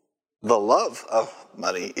 The love of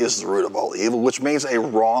money is the root of all evil, which means a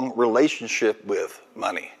wrong relationship with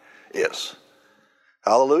money is.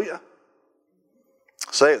 Hallelujah.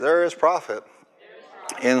 Say, there is profit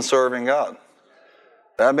in serving God.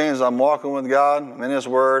 That means I'm walking with God, I'm in His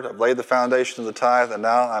Word, I've laid the foundation of the tithe, and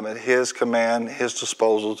now I'm at His command, His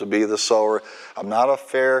disposal to be the sower. I'm not a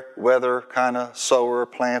fair weather kind of sower,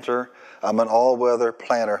 planter. I'm an all-weather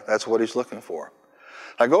planter. That's what He's looking for.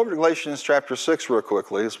 Now go over to Galatians chapter 6 real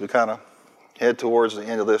quickly as we kind of head towards the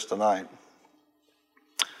end of this tonight.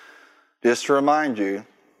 Just to remind you,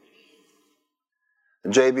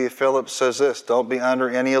 J.B. Phillips says this, don't be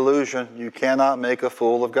under any illusion. You cannot make a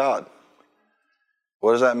fool of God.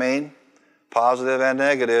 What does that mean? Positive and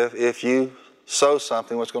negative. If you sow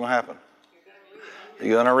something, what's going to happen?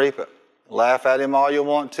 You're going to reap it. Laugh at him all you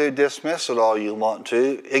want to, dismiss it all you want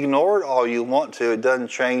to, ignore it all you want to. It doesn't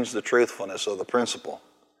change the truthfulness of the principle.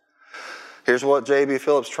 Here's what J.B.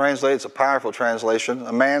 Phillips translates, a powerful translation.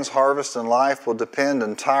 A man's harvest in life will depend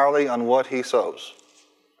entirely on what he sows.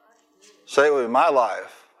 Say it with me, my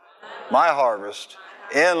life, my harvest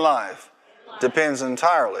in life depends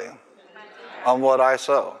entirely on what I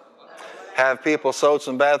sow. Have people sowed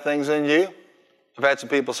some bad things in you? I've had some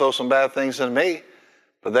people sow some bad things in me,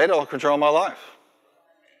 but they don't control my life.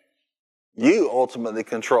 You ultimately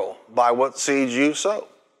control by what seeds you sow.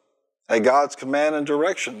 At God's command and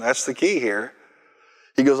direction. That's the key here.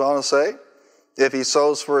 He goes on to say, if he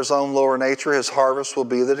sows for his own lower nature, his harvest will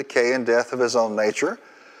be the decay and death of his own nature.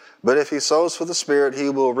 But if he sows for the Spirit,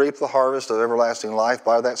 he will reap the harvest of everlasting life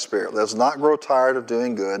by that Spirit. Let us not grow tired of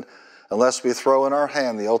doing good. Unless we throw in our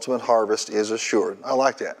hand, the ultimate harvest is assured. I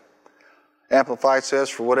like that. Amplified says,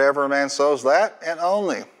 for whatever a man sows, that and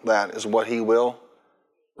only that is what he will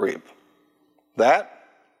reap. That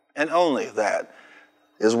and only that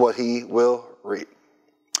is what he will reap.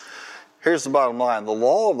 Here's the bottom line. The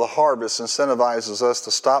law of the harvest incentivizes us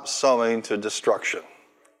to stop sowing to destruction.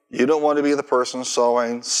 You don't want to be the person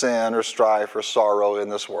sowing sin or strife or sorrow in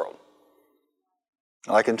this world.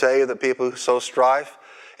 And I can tell you that people who sow strife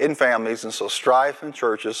in families and sow strife in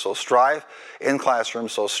churches, sow strife in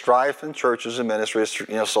classrooms, sow strife in churches and ministries,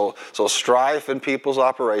 sow strife in people's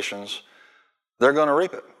operations, they're going to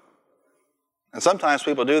reap it. And sometimes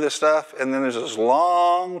people do this stuff and then there's this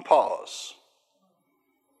long pause.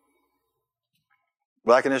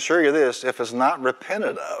 But I can assure you this, if it's not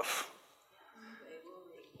repented of,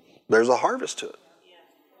 there's a harvest to it.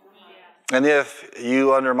 And if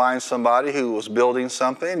you undermine somebody who was building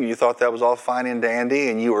something, and you thought that was all fine and dandy,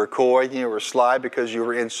 and you were coy, and you were sly because you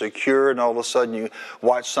were insecure, and all of a sudden you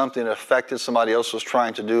watched something that affected somebody else was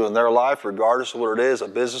trying to do in their life, regardless of what it is, a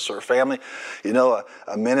business or a family, a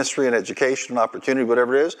ministry, an education, an opportunity,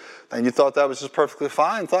 whatever it is, and you thought that was just perfectly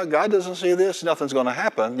fine, thought God doesn't see this, nothing's going to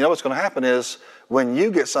happen. You know what's going to happen is when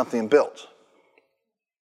you get something built,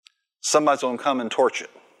 somebody's going to come and torch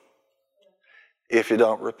it if you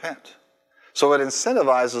don't repent. So it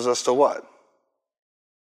incentivizes us to what?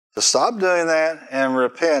 To stop doing that and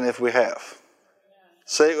repent if we have.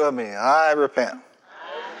 Say it with me. I repent.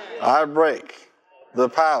 I break the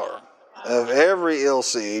power of every ill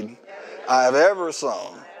seed I have ever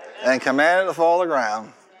sown and command it to fall to the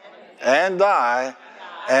ground and die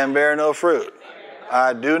and bear no fruit.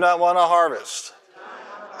 I do not want to harvest.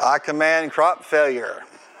 I command crop failure.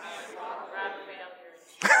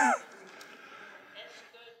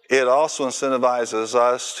 It also incentivizes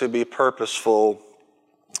us to be purposeful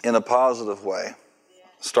in a positive way.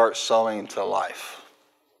 Start sowing to life.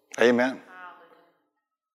 Amen.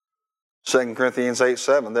 2 Corinthians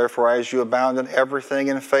 8:7, therefore as you abound in everything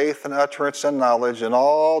in faith and utterance and knowledge and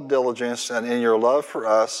all diligence and in your love for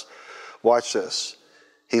us, watch this.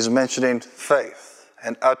 He's mentioning faith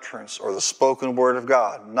and utterance, or the spoken word of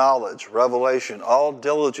God, knowledge, revelation, all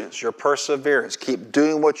diligence, your perseverance, keep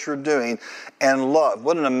doing what you're doing, and love.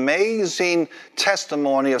 What an amazing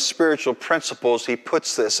testimony of spiritual principles. He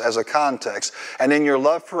puts this as a context. And in your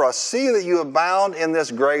love for us, see that you abound in this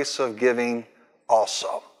grace of giving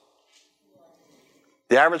also.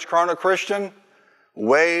 The average carnal Christian,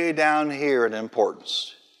 way down here in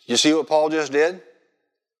importance. You see what Paul just did?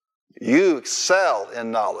 You excel in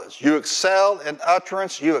knowledge. You excel in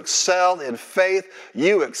utterance. You excel in faith.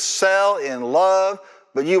 You excel in love.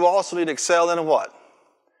 But you also need to excel in what?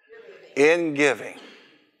 In giving.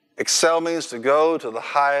 Excel means to go to the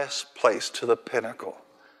highest place, to the pinnacle.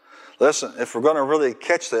 Listen, if we're going to really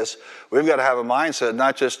catch this, we've got to have a mindset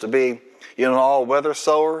not just to be, an all-weather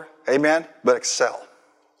sower, amen, but excel.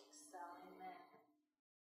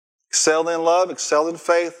 Excel in love, excel in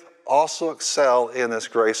faith. Also excel in this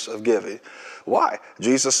grace of giving. Why?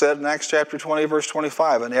 Jesus said in Acts chapter 20, verse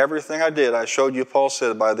 25, and everything I did, I showed you, Paul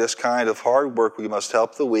said, by this kind of hard work we must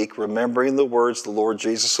help the weak, remembering the words the Lord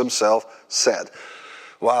Jesus himself said.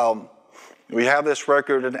 While We have this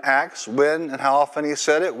record in Acts. When and how often he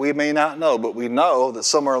said it, we may not know, but we know that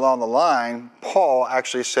somewhere along the line, Paul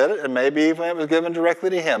actually said it, and maybe even it was given directly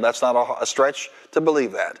to him. That's not a stretch to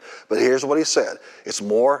believe that. But here's what he said. It's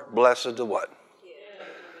more blessed to what?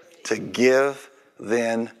 To give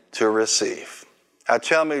than to receive. Now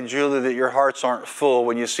tell me, Julie, that your hearts aren't full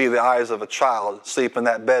when you see the eyes of a child sleep in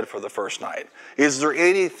that bed for the first night. Is there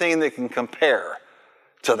anything that can compare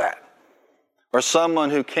to that? Or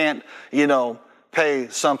someone who can't, pay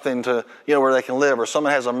something to, where they can live, or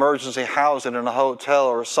someone has emergency housing in a hotel,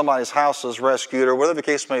 or somebody's house is rescued, or whatever the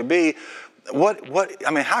case may be.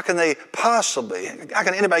 How can they possibly, how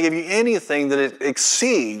can anybody give you anything that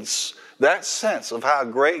exceeds that sense of how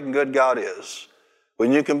great and good God is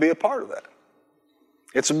when you can be a part of that?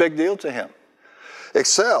 It's a big deal to him.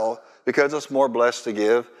 Excel, because it's more blessed to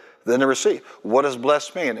give than to receive. What does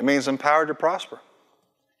blessed mean? It means empowered to prosper.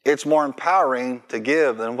 It's more empowering to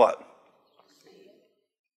give than what?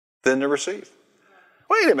 Than to receive.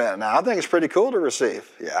 Wait a minute now, I think it's pretty cool to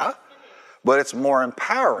receive. Yeah. But it's more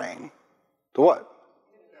empowering to what?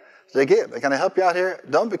 To give. Can I help you out here?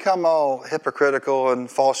 Don't become all hypocritical and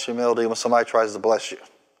false humility when somebody tries to bless you.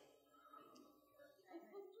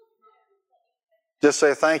 Just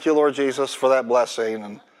say, thank you, Lord Jesus, for that blessing,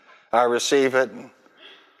 and I receive it, and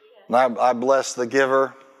I bless the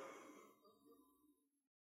giver.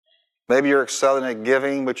 Maybe you're excelling at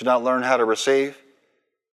giving, but you're not learning how to receive.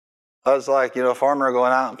 It's like, a farmer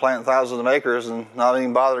going out and planting thousands of acres and not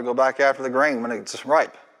even bother to go back after the grain when it's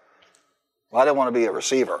ripe. Well, I didn't want to be a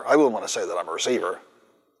receiver. I wouldn't want to say that I'm a receiver.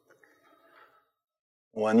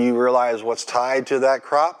 When you realize what's tied to that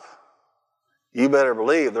crop, you better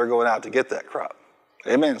believe they're going out to get that crop.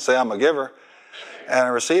 Amen. Say, I'm a giver and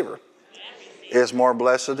a receiver. It's more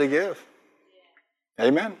blessed to give.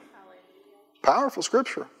 Amen. Powerful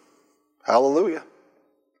scripture. Hallelujah.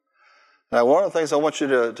 Now, one of the things I want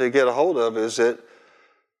you to get a hold of is that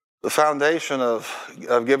the foundation of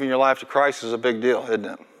giving your life to Christ is a big deal, isn't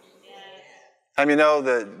it? How many know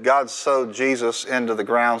that God sowed Jesus into the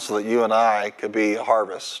ground so that you and I could be a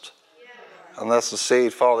harvest? Unless the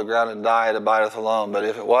seed fall to the ground and die, it abideth alone. But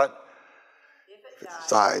if it what? If it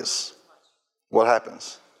dies, what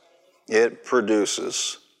happens? It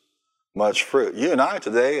produces much fruit. You and I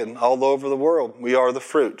today and all over the world, we are the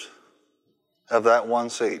fruit of that one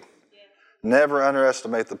seed. Never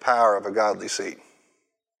underestimate the power of a godly seed.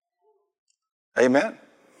 Amen.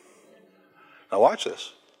 Now watch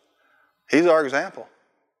this. He's our example.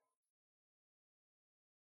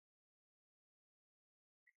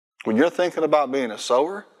 When you're thinking about being a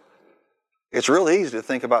sower, it's real easy to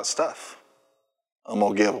think about stuff. I'm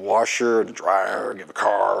going to give a washer and a dryer, give a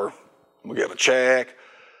car, I'm going to give a check,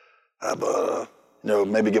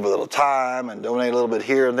 maybe give a little time and donate a little bit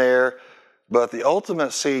here and there. But the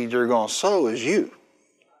ultimate seed you're going to sow is you.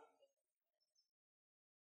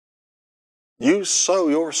 You sow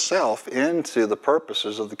yourself into the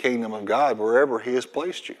purposes of the kingdom of God wherever He has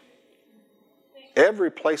placed you.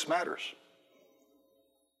 Every place matters.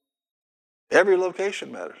 Every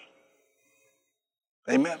location matters.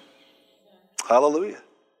 Amen. Hallelujah.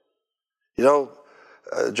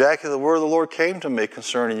 Jackie, the word of the Lord came to me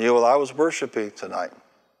concerning you while I was worshiping tonight.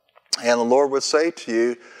 And the Lord would say to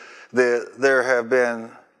you that there have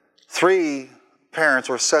been 3 parents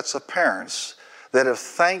or sets of parents that have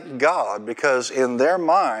thanked God because in their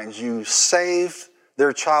minds you saved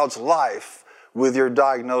their child's life with your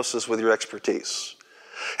diagnosis, with your expertise.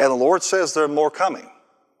 And the Lord says there are more coming.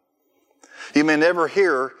 You may never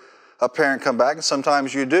hear a parent come back, and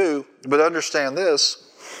sometimes you do, but understand this,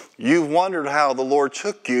 you've wondered how the Lord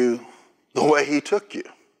took you the way He took you,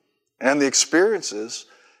 and the experiences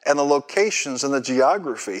and the locations and the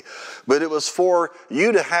geography. But it was for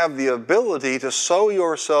you to have the ability to sow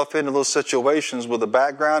yourself into those situations with the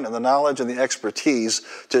background and the knowledge and the expertise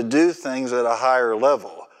to do things at a higher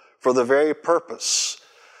level for the very purpose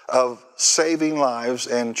of saving lives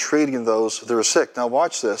and treating those that are sick. Now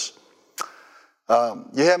watch this.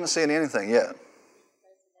 You haven't seen anything yet.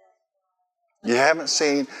 You haven't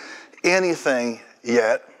seen anything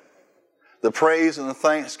yet. The praise and the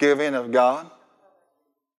thanksgiving of God.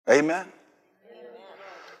 Amen.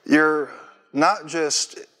 You're not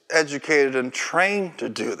just educated and trained to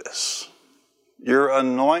do this. You're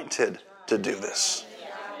anointed to do this.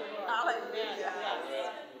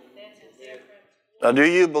 Now, do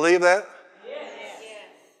you believe that?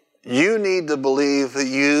 You need to believe that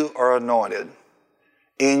you are anointed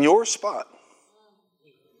in your spot.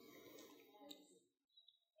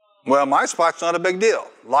 Well, my spot's not a big deal.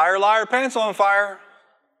 Liar, liar, pants on fire.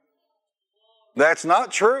 That's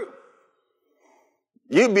not true.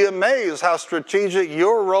 You'd be amazed how strategic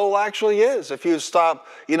your role actually is if you stop,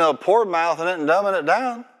 poor mouthing it and dumbing it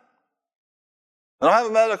down. I don't have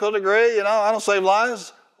a medical degree, I don't save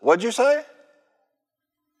lives. What'd you say?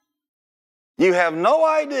 You have no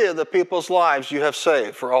idea the people's lives you have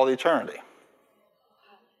saved for all eternity.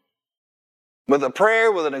 With a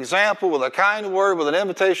prayer, with an example, with a kind word, with an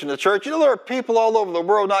invitation to church. There are people all over the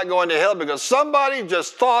world not going to hell because somebody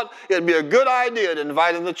just thought it'd be a good idea to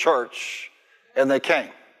invite them to church. And they came.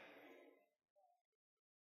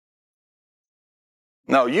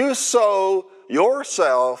 Now, you sow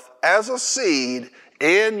yourself as a seed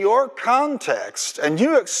in your context, and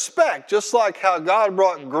you expect, just like how God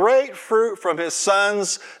brought great fruit from his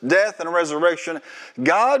son's death and resurrection,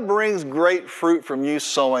 God brings great fruit from you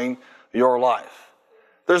sowing your life.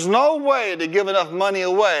 There's no way to give enough money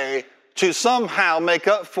away to somehow make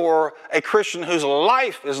up for a Christian whose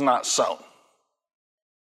life is not sown.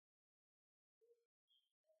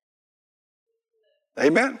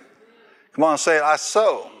 Amen? Come on, say it. I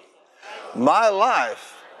sow my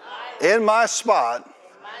life in my spot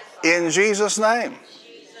in Jesus' name.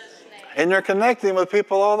 And you're connecting with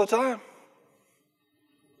people all the time.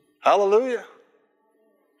 Hallelujah.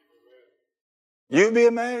 You'd be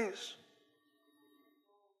amazed.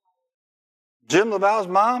 Jim LaValle's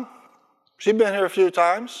mom, she's been here a few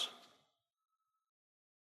times.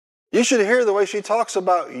 You should hear the way she talks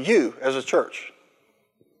about you as a church.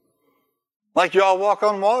 Like you all walk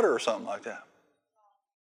on water or something like that.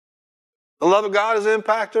 The love of God has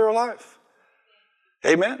impacted her life.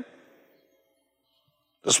 Amen.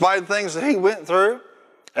 Despite the things that he went through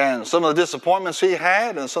and some of the disappointments he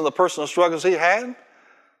had and some of the personal struggles he had,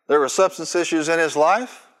 there were substance issues in his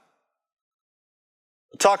life.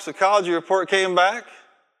 The toxicology report came back.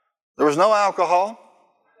 There was no alcohol.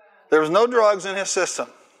 There was no drugs in his system.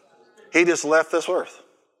 He just left this earth.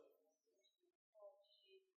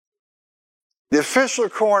 The official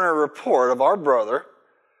coroner report of our brother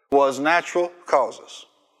was natural causes.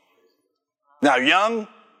 Now, young,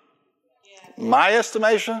 my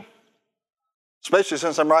estimation, especially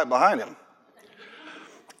since I'm right behind him.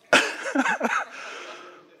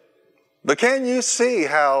 But can you see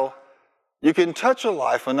how you can touch a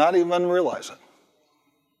life and not even realize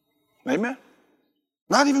it? Amen?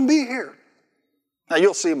 Not even be here. Now,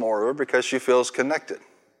 you'll see more of her because she feels connected.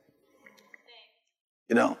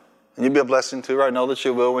 And you'll be a blessing to her. I know that she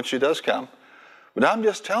will when she does come. But I'm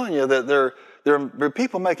just telling you that there are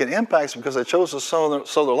people making impacts because they chose to sow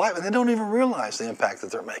their life, and they don't even realize the impact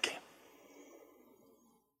that they're making.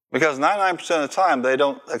 Because 99% of the time, they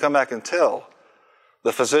come back and tell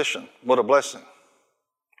the physician what a blessing.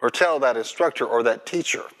 Or tell that instructor or that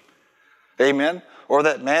teacher. Amen? Or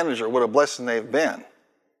that manager what a blessing they've been.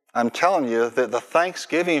 I'm telling you that the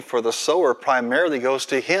thanksgiving for the sower primarily goes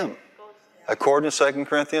to him. According to 2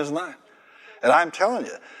 Corinthians 9. And I'm telling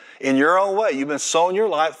you, in your own way, you've been sowing your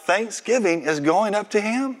life. Thanksgiving is going up to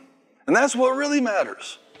him. And that's what really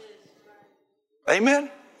matters. Amen?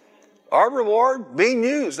 Our reward being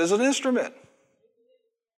used as an instrument.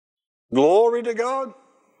 Glory to God.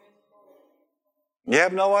 You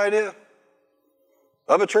have no idea.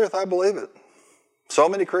 Of a truth, I believe it. So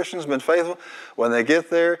many Christians have been faithful. When they get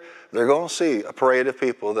there, they're going to see a parade of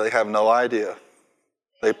people they have no idea.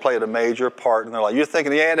 They played a major part in their life. You're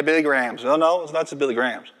thinking, yeah, the Billy Grahams. No, it's not the Billy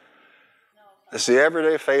Grahams. It's the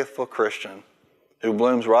everyday faithful Christian who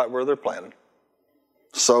blooms right where they're planted.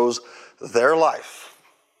 Sows their life.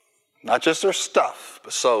 Not just their stuff,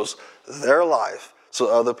 but sows their life so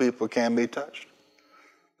other people can be touched.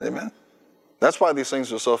 Amen? That's why these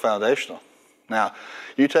things are so foundational. Now,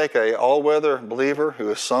 you take an all-weather believer who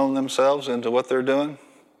has sown themselves into what they're doing,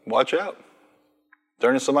 watch out.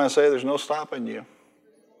 Turn to somebody and say, there's no stopping you.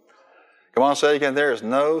 Come on, say it again. There is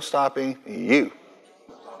no stopping you.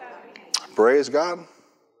 Praise God.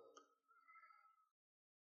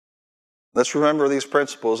 Let's remember these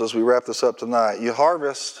principles as we wrap this up tonight. You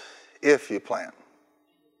harvest if you plant.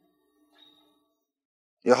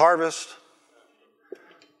 You harvest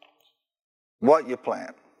what you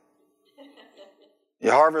plant.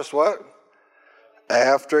 You harvest what?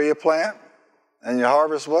 After you plant. And you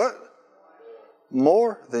harvest what?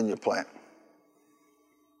 More than you plant.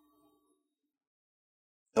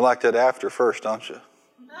 You like that after first, don't you?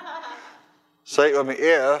 Say it with me.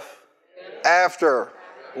 If, after,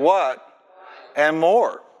 what, and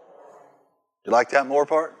more. You like that more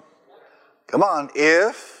part? Come on.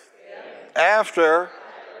 If, after,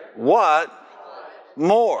 what,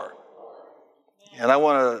 more. And I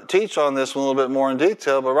want to teach on this one a little bit more in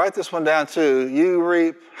detail, but write this one down too. You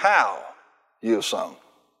reap how you have sown.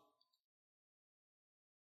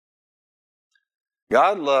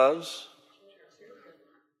 God loves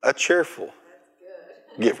a cheerful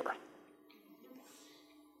giver.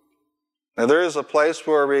 Now, there is a place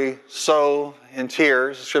where we sow in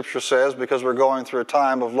tears, Scripture says, because we're going through a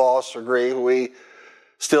time of loss or grief. We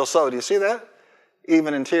still sow. Do you see that?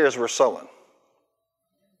 Even in tears, we're sowing.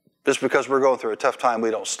 Just because we're going through a tough time, we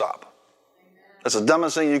don't stop. That's the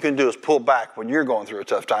dumbest thing you can do is pull back when you're going through a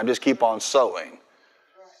tough time. Just keep on sowing.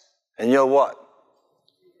 And you know what?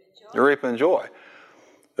 You're reaping joy.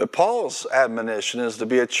 But Paul's admonition is to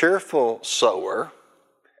be a cheerful sower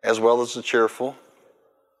as well as a cheerful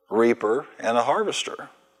reaper and a harvester.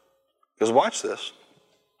 Because watch this.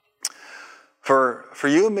 For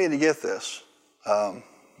you and me to get this,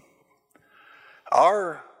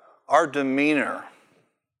 our demeanor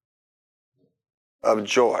of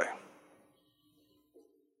joy,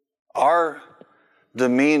 our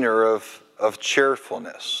demeanor of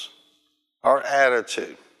cheerfulness, our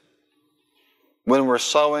attitude when we're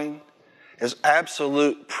sowing is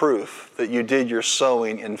absolute proof that you did your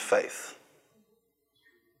sowing in faith.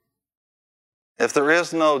 If there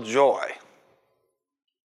is no joy,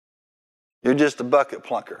 you're just a bucket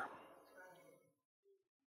plunker.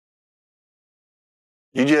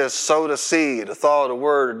 You just sowed a seed, a thought, a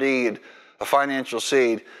word, a deed, a financial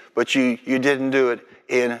seed, but you didn't do it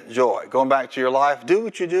in joy. Going back to your life, do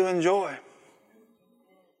what you do in joy.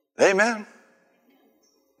 Amen.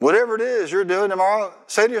 Whatever it is you're doing tomorrow,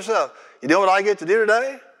 say to yourself, you know what I get to do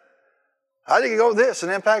today? I get to go with this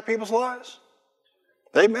and impact people's lives.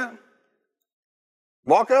 Amen.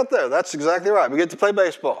 Walk out there. That's exactly right. We get to play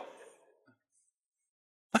baseball.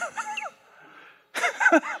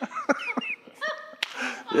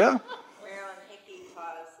 Yeah. Marilyn Hickey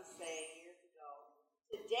taught us to say years ago,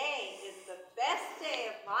 today is the best day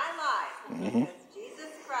of my life because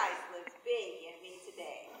Jesus Christ lives big in me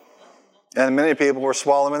today. And many people were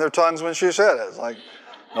swallowing their tongues when she said it. It's like,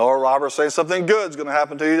 Noah Roberts saying something good's going to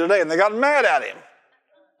happen to you today. And they got mad at him.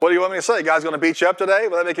 What do you want me to say? God's going to beat you up today?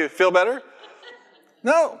 Will that make you feel better?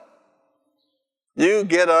 No. You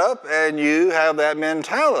get up and you have that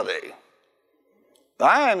mentality.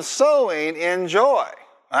 I am sowing in joy.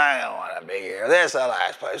 I don't want to be here. This is the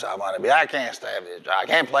last place I want to be. I can't stay in this job. I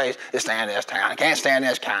can't stand this town. I can't stand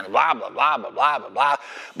this county. Blah, blah, blah, blah, blah, blah, blah,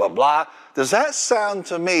 blah, blah. Does that sound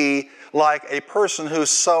to me like a person who's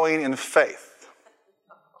sowing in faith?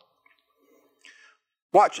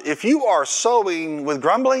 Watch. If you are sowing with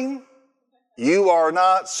grumbling, you are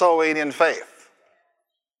not sowing in faith.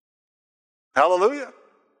 Hallelujah.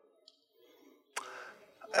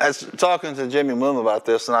 I was talking to Jimmy Moon about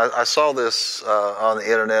this, and I saw this on the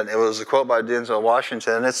internet. It was a quote by Denzel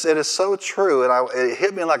Washington, and it is so true, and it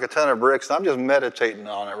hit me like a ton of bricks, and I'm just meditating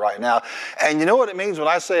on it right now. And you know what it means when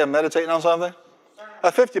I say I'm meditating on something?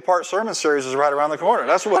 A 50-part sermon series is right around the corner.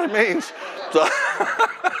 That's what it means.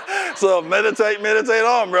 So meditate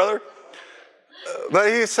on, brother. But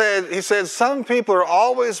he said some people are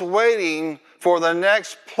always waiting for the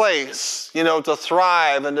next place, to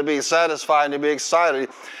thrive and to be satisfied and to be excited.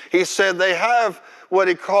 He said they have what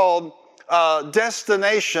he called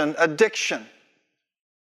destination addiction.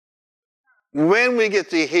 When we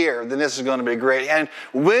get to here, then this is going to be great. And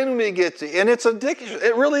when we get to, and it's addiction,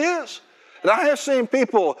 it really is. And I have seen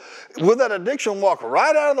people with that addiction walk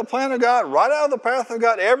right out of the plan of God, right out of the path of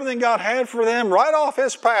God, everything God had for them, right off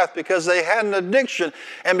His path because they had an addiction.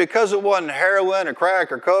 And because it wasn't heroin or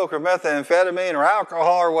crack or coke or methamphetamine or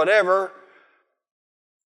alcohol or whatever,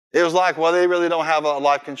 it was like, well, they really don't have a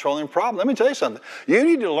life-controlling problem. Let me tell you something. You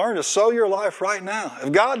need to learn to sow your life right now.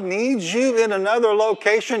 If God needs you in another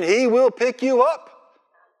location, He will pick you up.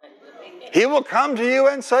 He will come to you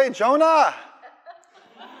and say, Jonah.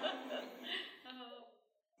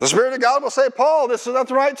 The Spirit of God will say, Paul, this is not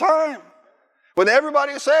the right time. When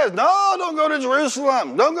everybody says, no, don't go to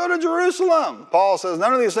Jerusalem. Don't go to Jerusalem. Paul says,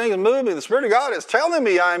 none of these things move me. The Spirit of God is telling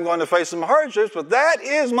me I am going to face some hardships, but that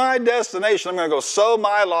is my destination. I'm going to go sow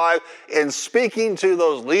my life in speaking to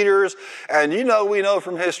those leaders. And we know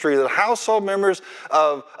from history that household members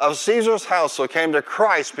of Caesar's household came to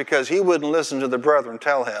Christ because he wouldn't listen to the brethren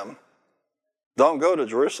tell him, don't go to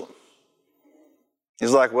Jerusalem.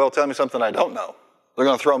 He's like, well, tell me something I don't know. They're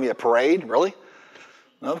going to throw me a parade? Really?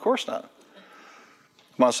 No, of course not.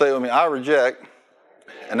 Come on, say it with me. I reject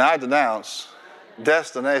and I denounce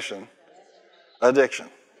destination addiction.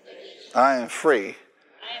 I am free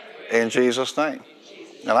in Jesus' name.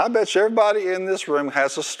 And I bet you everybody in this room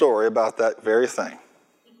has a story about that very thing.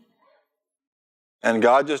 And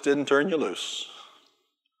God just didn't turn you loose.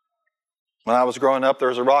 When I was growing up, there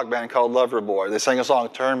was a rock band called Loverboy. They sang a song,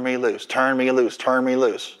 Turn Me Loose, Turn Me Loose, Turn Me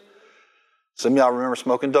Loose. Some of y'all remember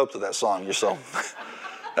smoking dope to that song yourself.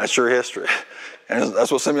 That's your history. And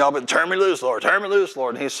that's what some of y'all been, turn me loose, Lord, turn me loose,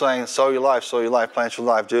 Lord. And he's saying, sow your life, plant your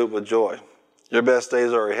life, do it with joy. Your best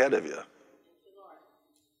days are ahead of you.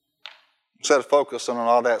 Instead of focusing on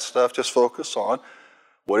all that stuff, just focus on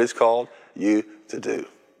what he's called you to do.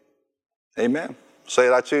 Amen. Say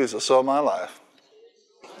it, I choose to sow my life.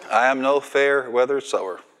 I am no fair weather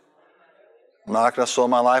sower. I'm not going to sow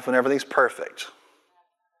my life when everything's perfect.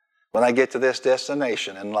 When I get to this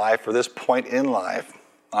destination in life or this point in life,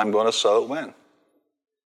 I'm going to sow it when?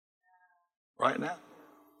 Right now.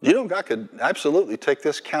 You know, God could absolutely take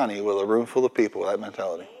this county with a room full of people with that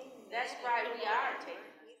mentality. That's right, we are.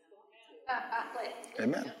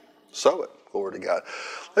 Amen. Sow it. Glory to God.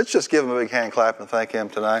 Let's just give him a big hand clap and thank him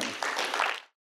tonight.